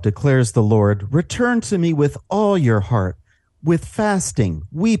now, declares the Lord, return to me with all your heart, with fasting,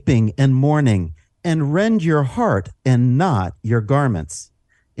 weeping, and mourning, and rend your heart and not your garments.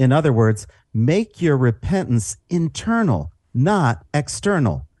 In other words, make your repentance internal, not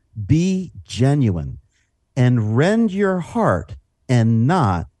external. Be genuine, and rend your heart and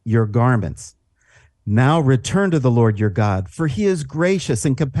not your garments. Now return to the Lord your God, for he is gracious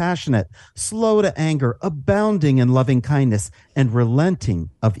and compassionate, slow to anger, abounding in loving kindness, and relenting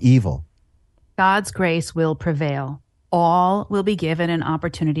of evil. God's grace will prevail. All will be given an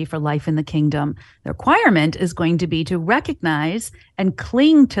opportunity for life in the kingdom. The requirement is going to be to recognize and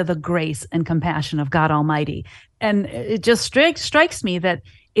cling to the grace and compassion of God Almighty. And it just strikes me that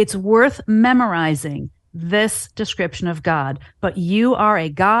it's worth memorizing this description of God. But you are a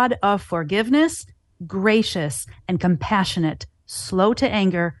God of forgiveness, gracious and compassionate, slow to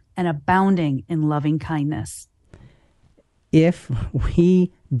anger, and abounding in loving kindness. If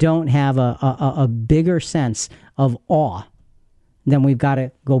we don't have a bigger sense of awe, then we've got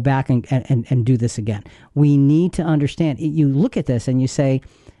to go back and do this again. We need to understand. You look at this and you say,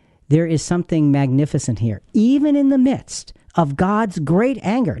 there is something magnificent here. Even in the midst of God's great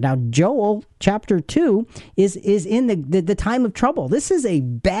anger. Now, Joel chapter 2 is in the time of trouble. This is a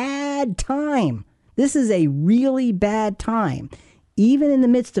bad time. This is a really bad time. Even in the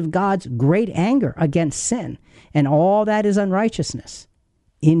midst of God's great anger against sin and all that is unrighteousness,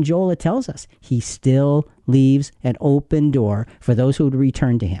 in Joel it tells us he still leaves an open door for those who would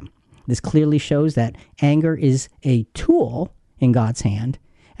return to him. This clearly shows that anger is a tool in God's hand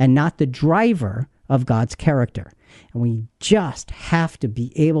and not the driver of God's character. And we just have to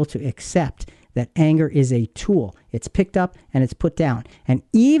be able to accept that anger is a tool. It's picked up and it's put down. And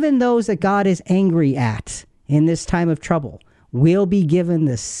even those that God is angry at in this time of trouble will be given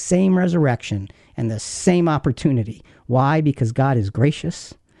the same resurrection and the same opportunity. Why? Because God is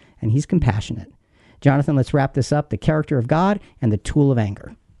gracious and he's compassionate. Jonathan, let's wrap this up. The character of God and the tool of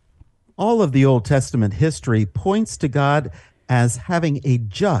anger. All of the Old Testament history points to God as having a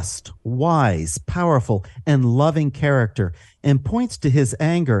just, wise, powerful, and loving character, and points to his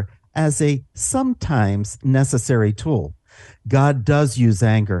anger as a sometimes necessary tool. God does use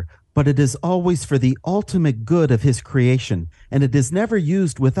anger, but it is always for the ultimate good of his creation, and it is never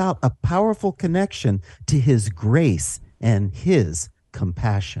used without a powerful connection to his grace and his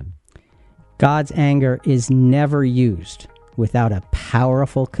compassion. God's anger is never used without a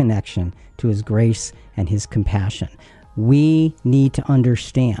powerful connection to his grace and his compassion. We need to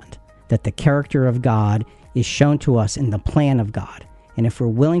understand that the character of God is shown to us in the plan of God. And if we're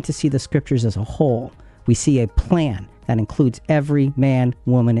willing to see the scriptures as a whole, we see a plan that includes every man,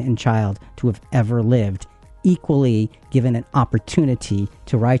 woman, and child to have ever lived, equally given an opportunity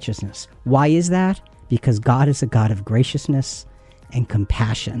to righteousness. Why is that? Because God is a God of graciousness and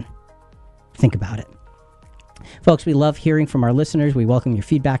compassion. Think about it. Folks, we love hearing from our listeners. We welcome your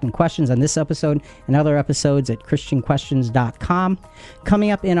feedback and questions on this episode and other episodes at ChristianQuestions.com. Coming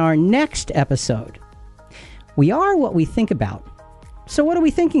up in our next episode, we are what we think about. So what are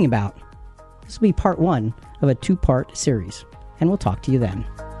we thinking about? This will be part 1 of a 2-part series, and we'll talk to you then.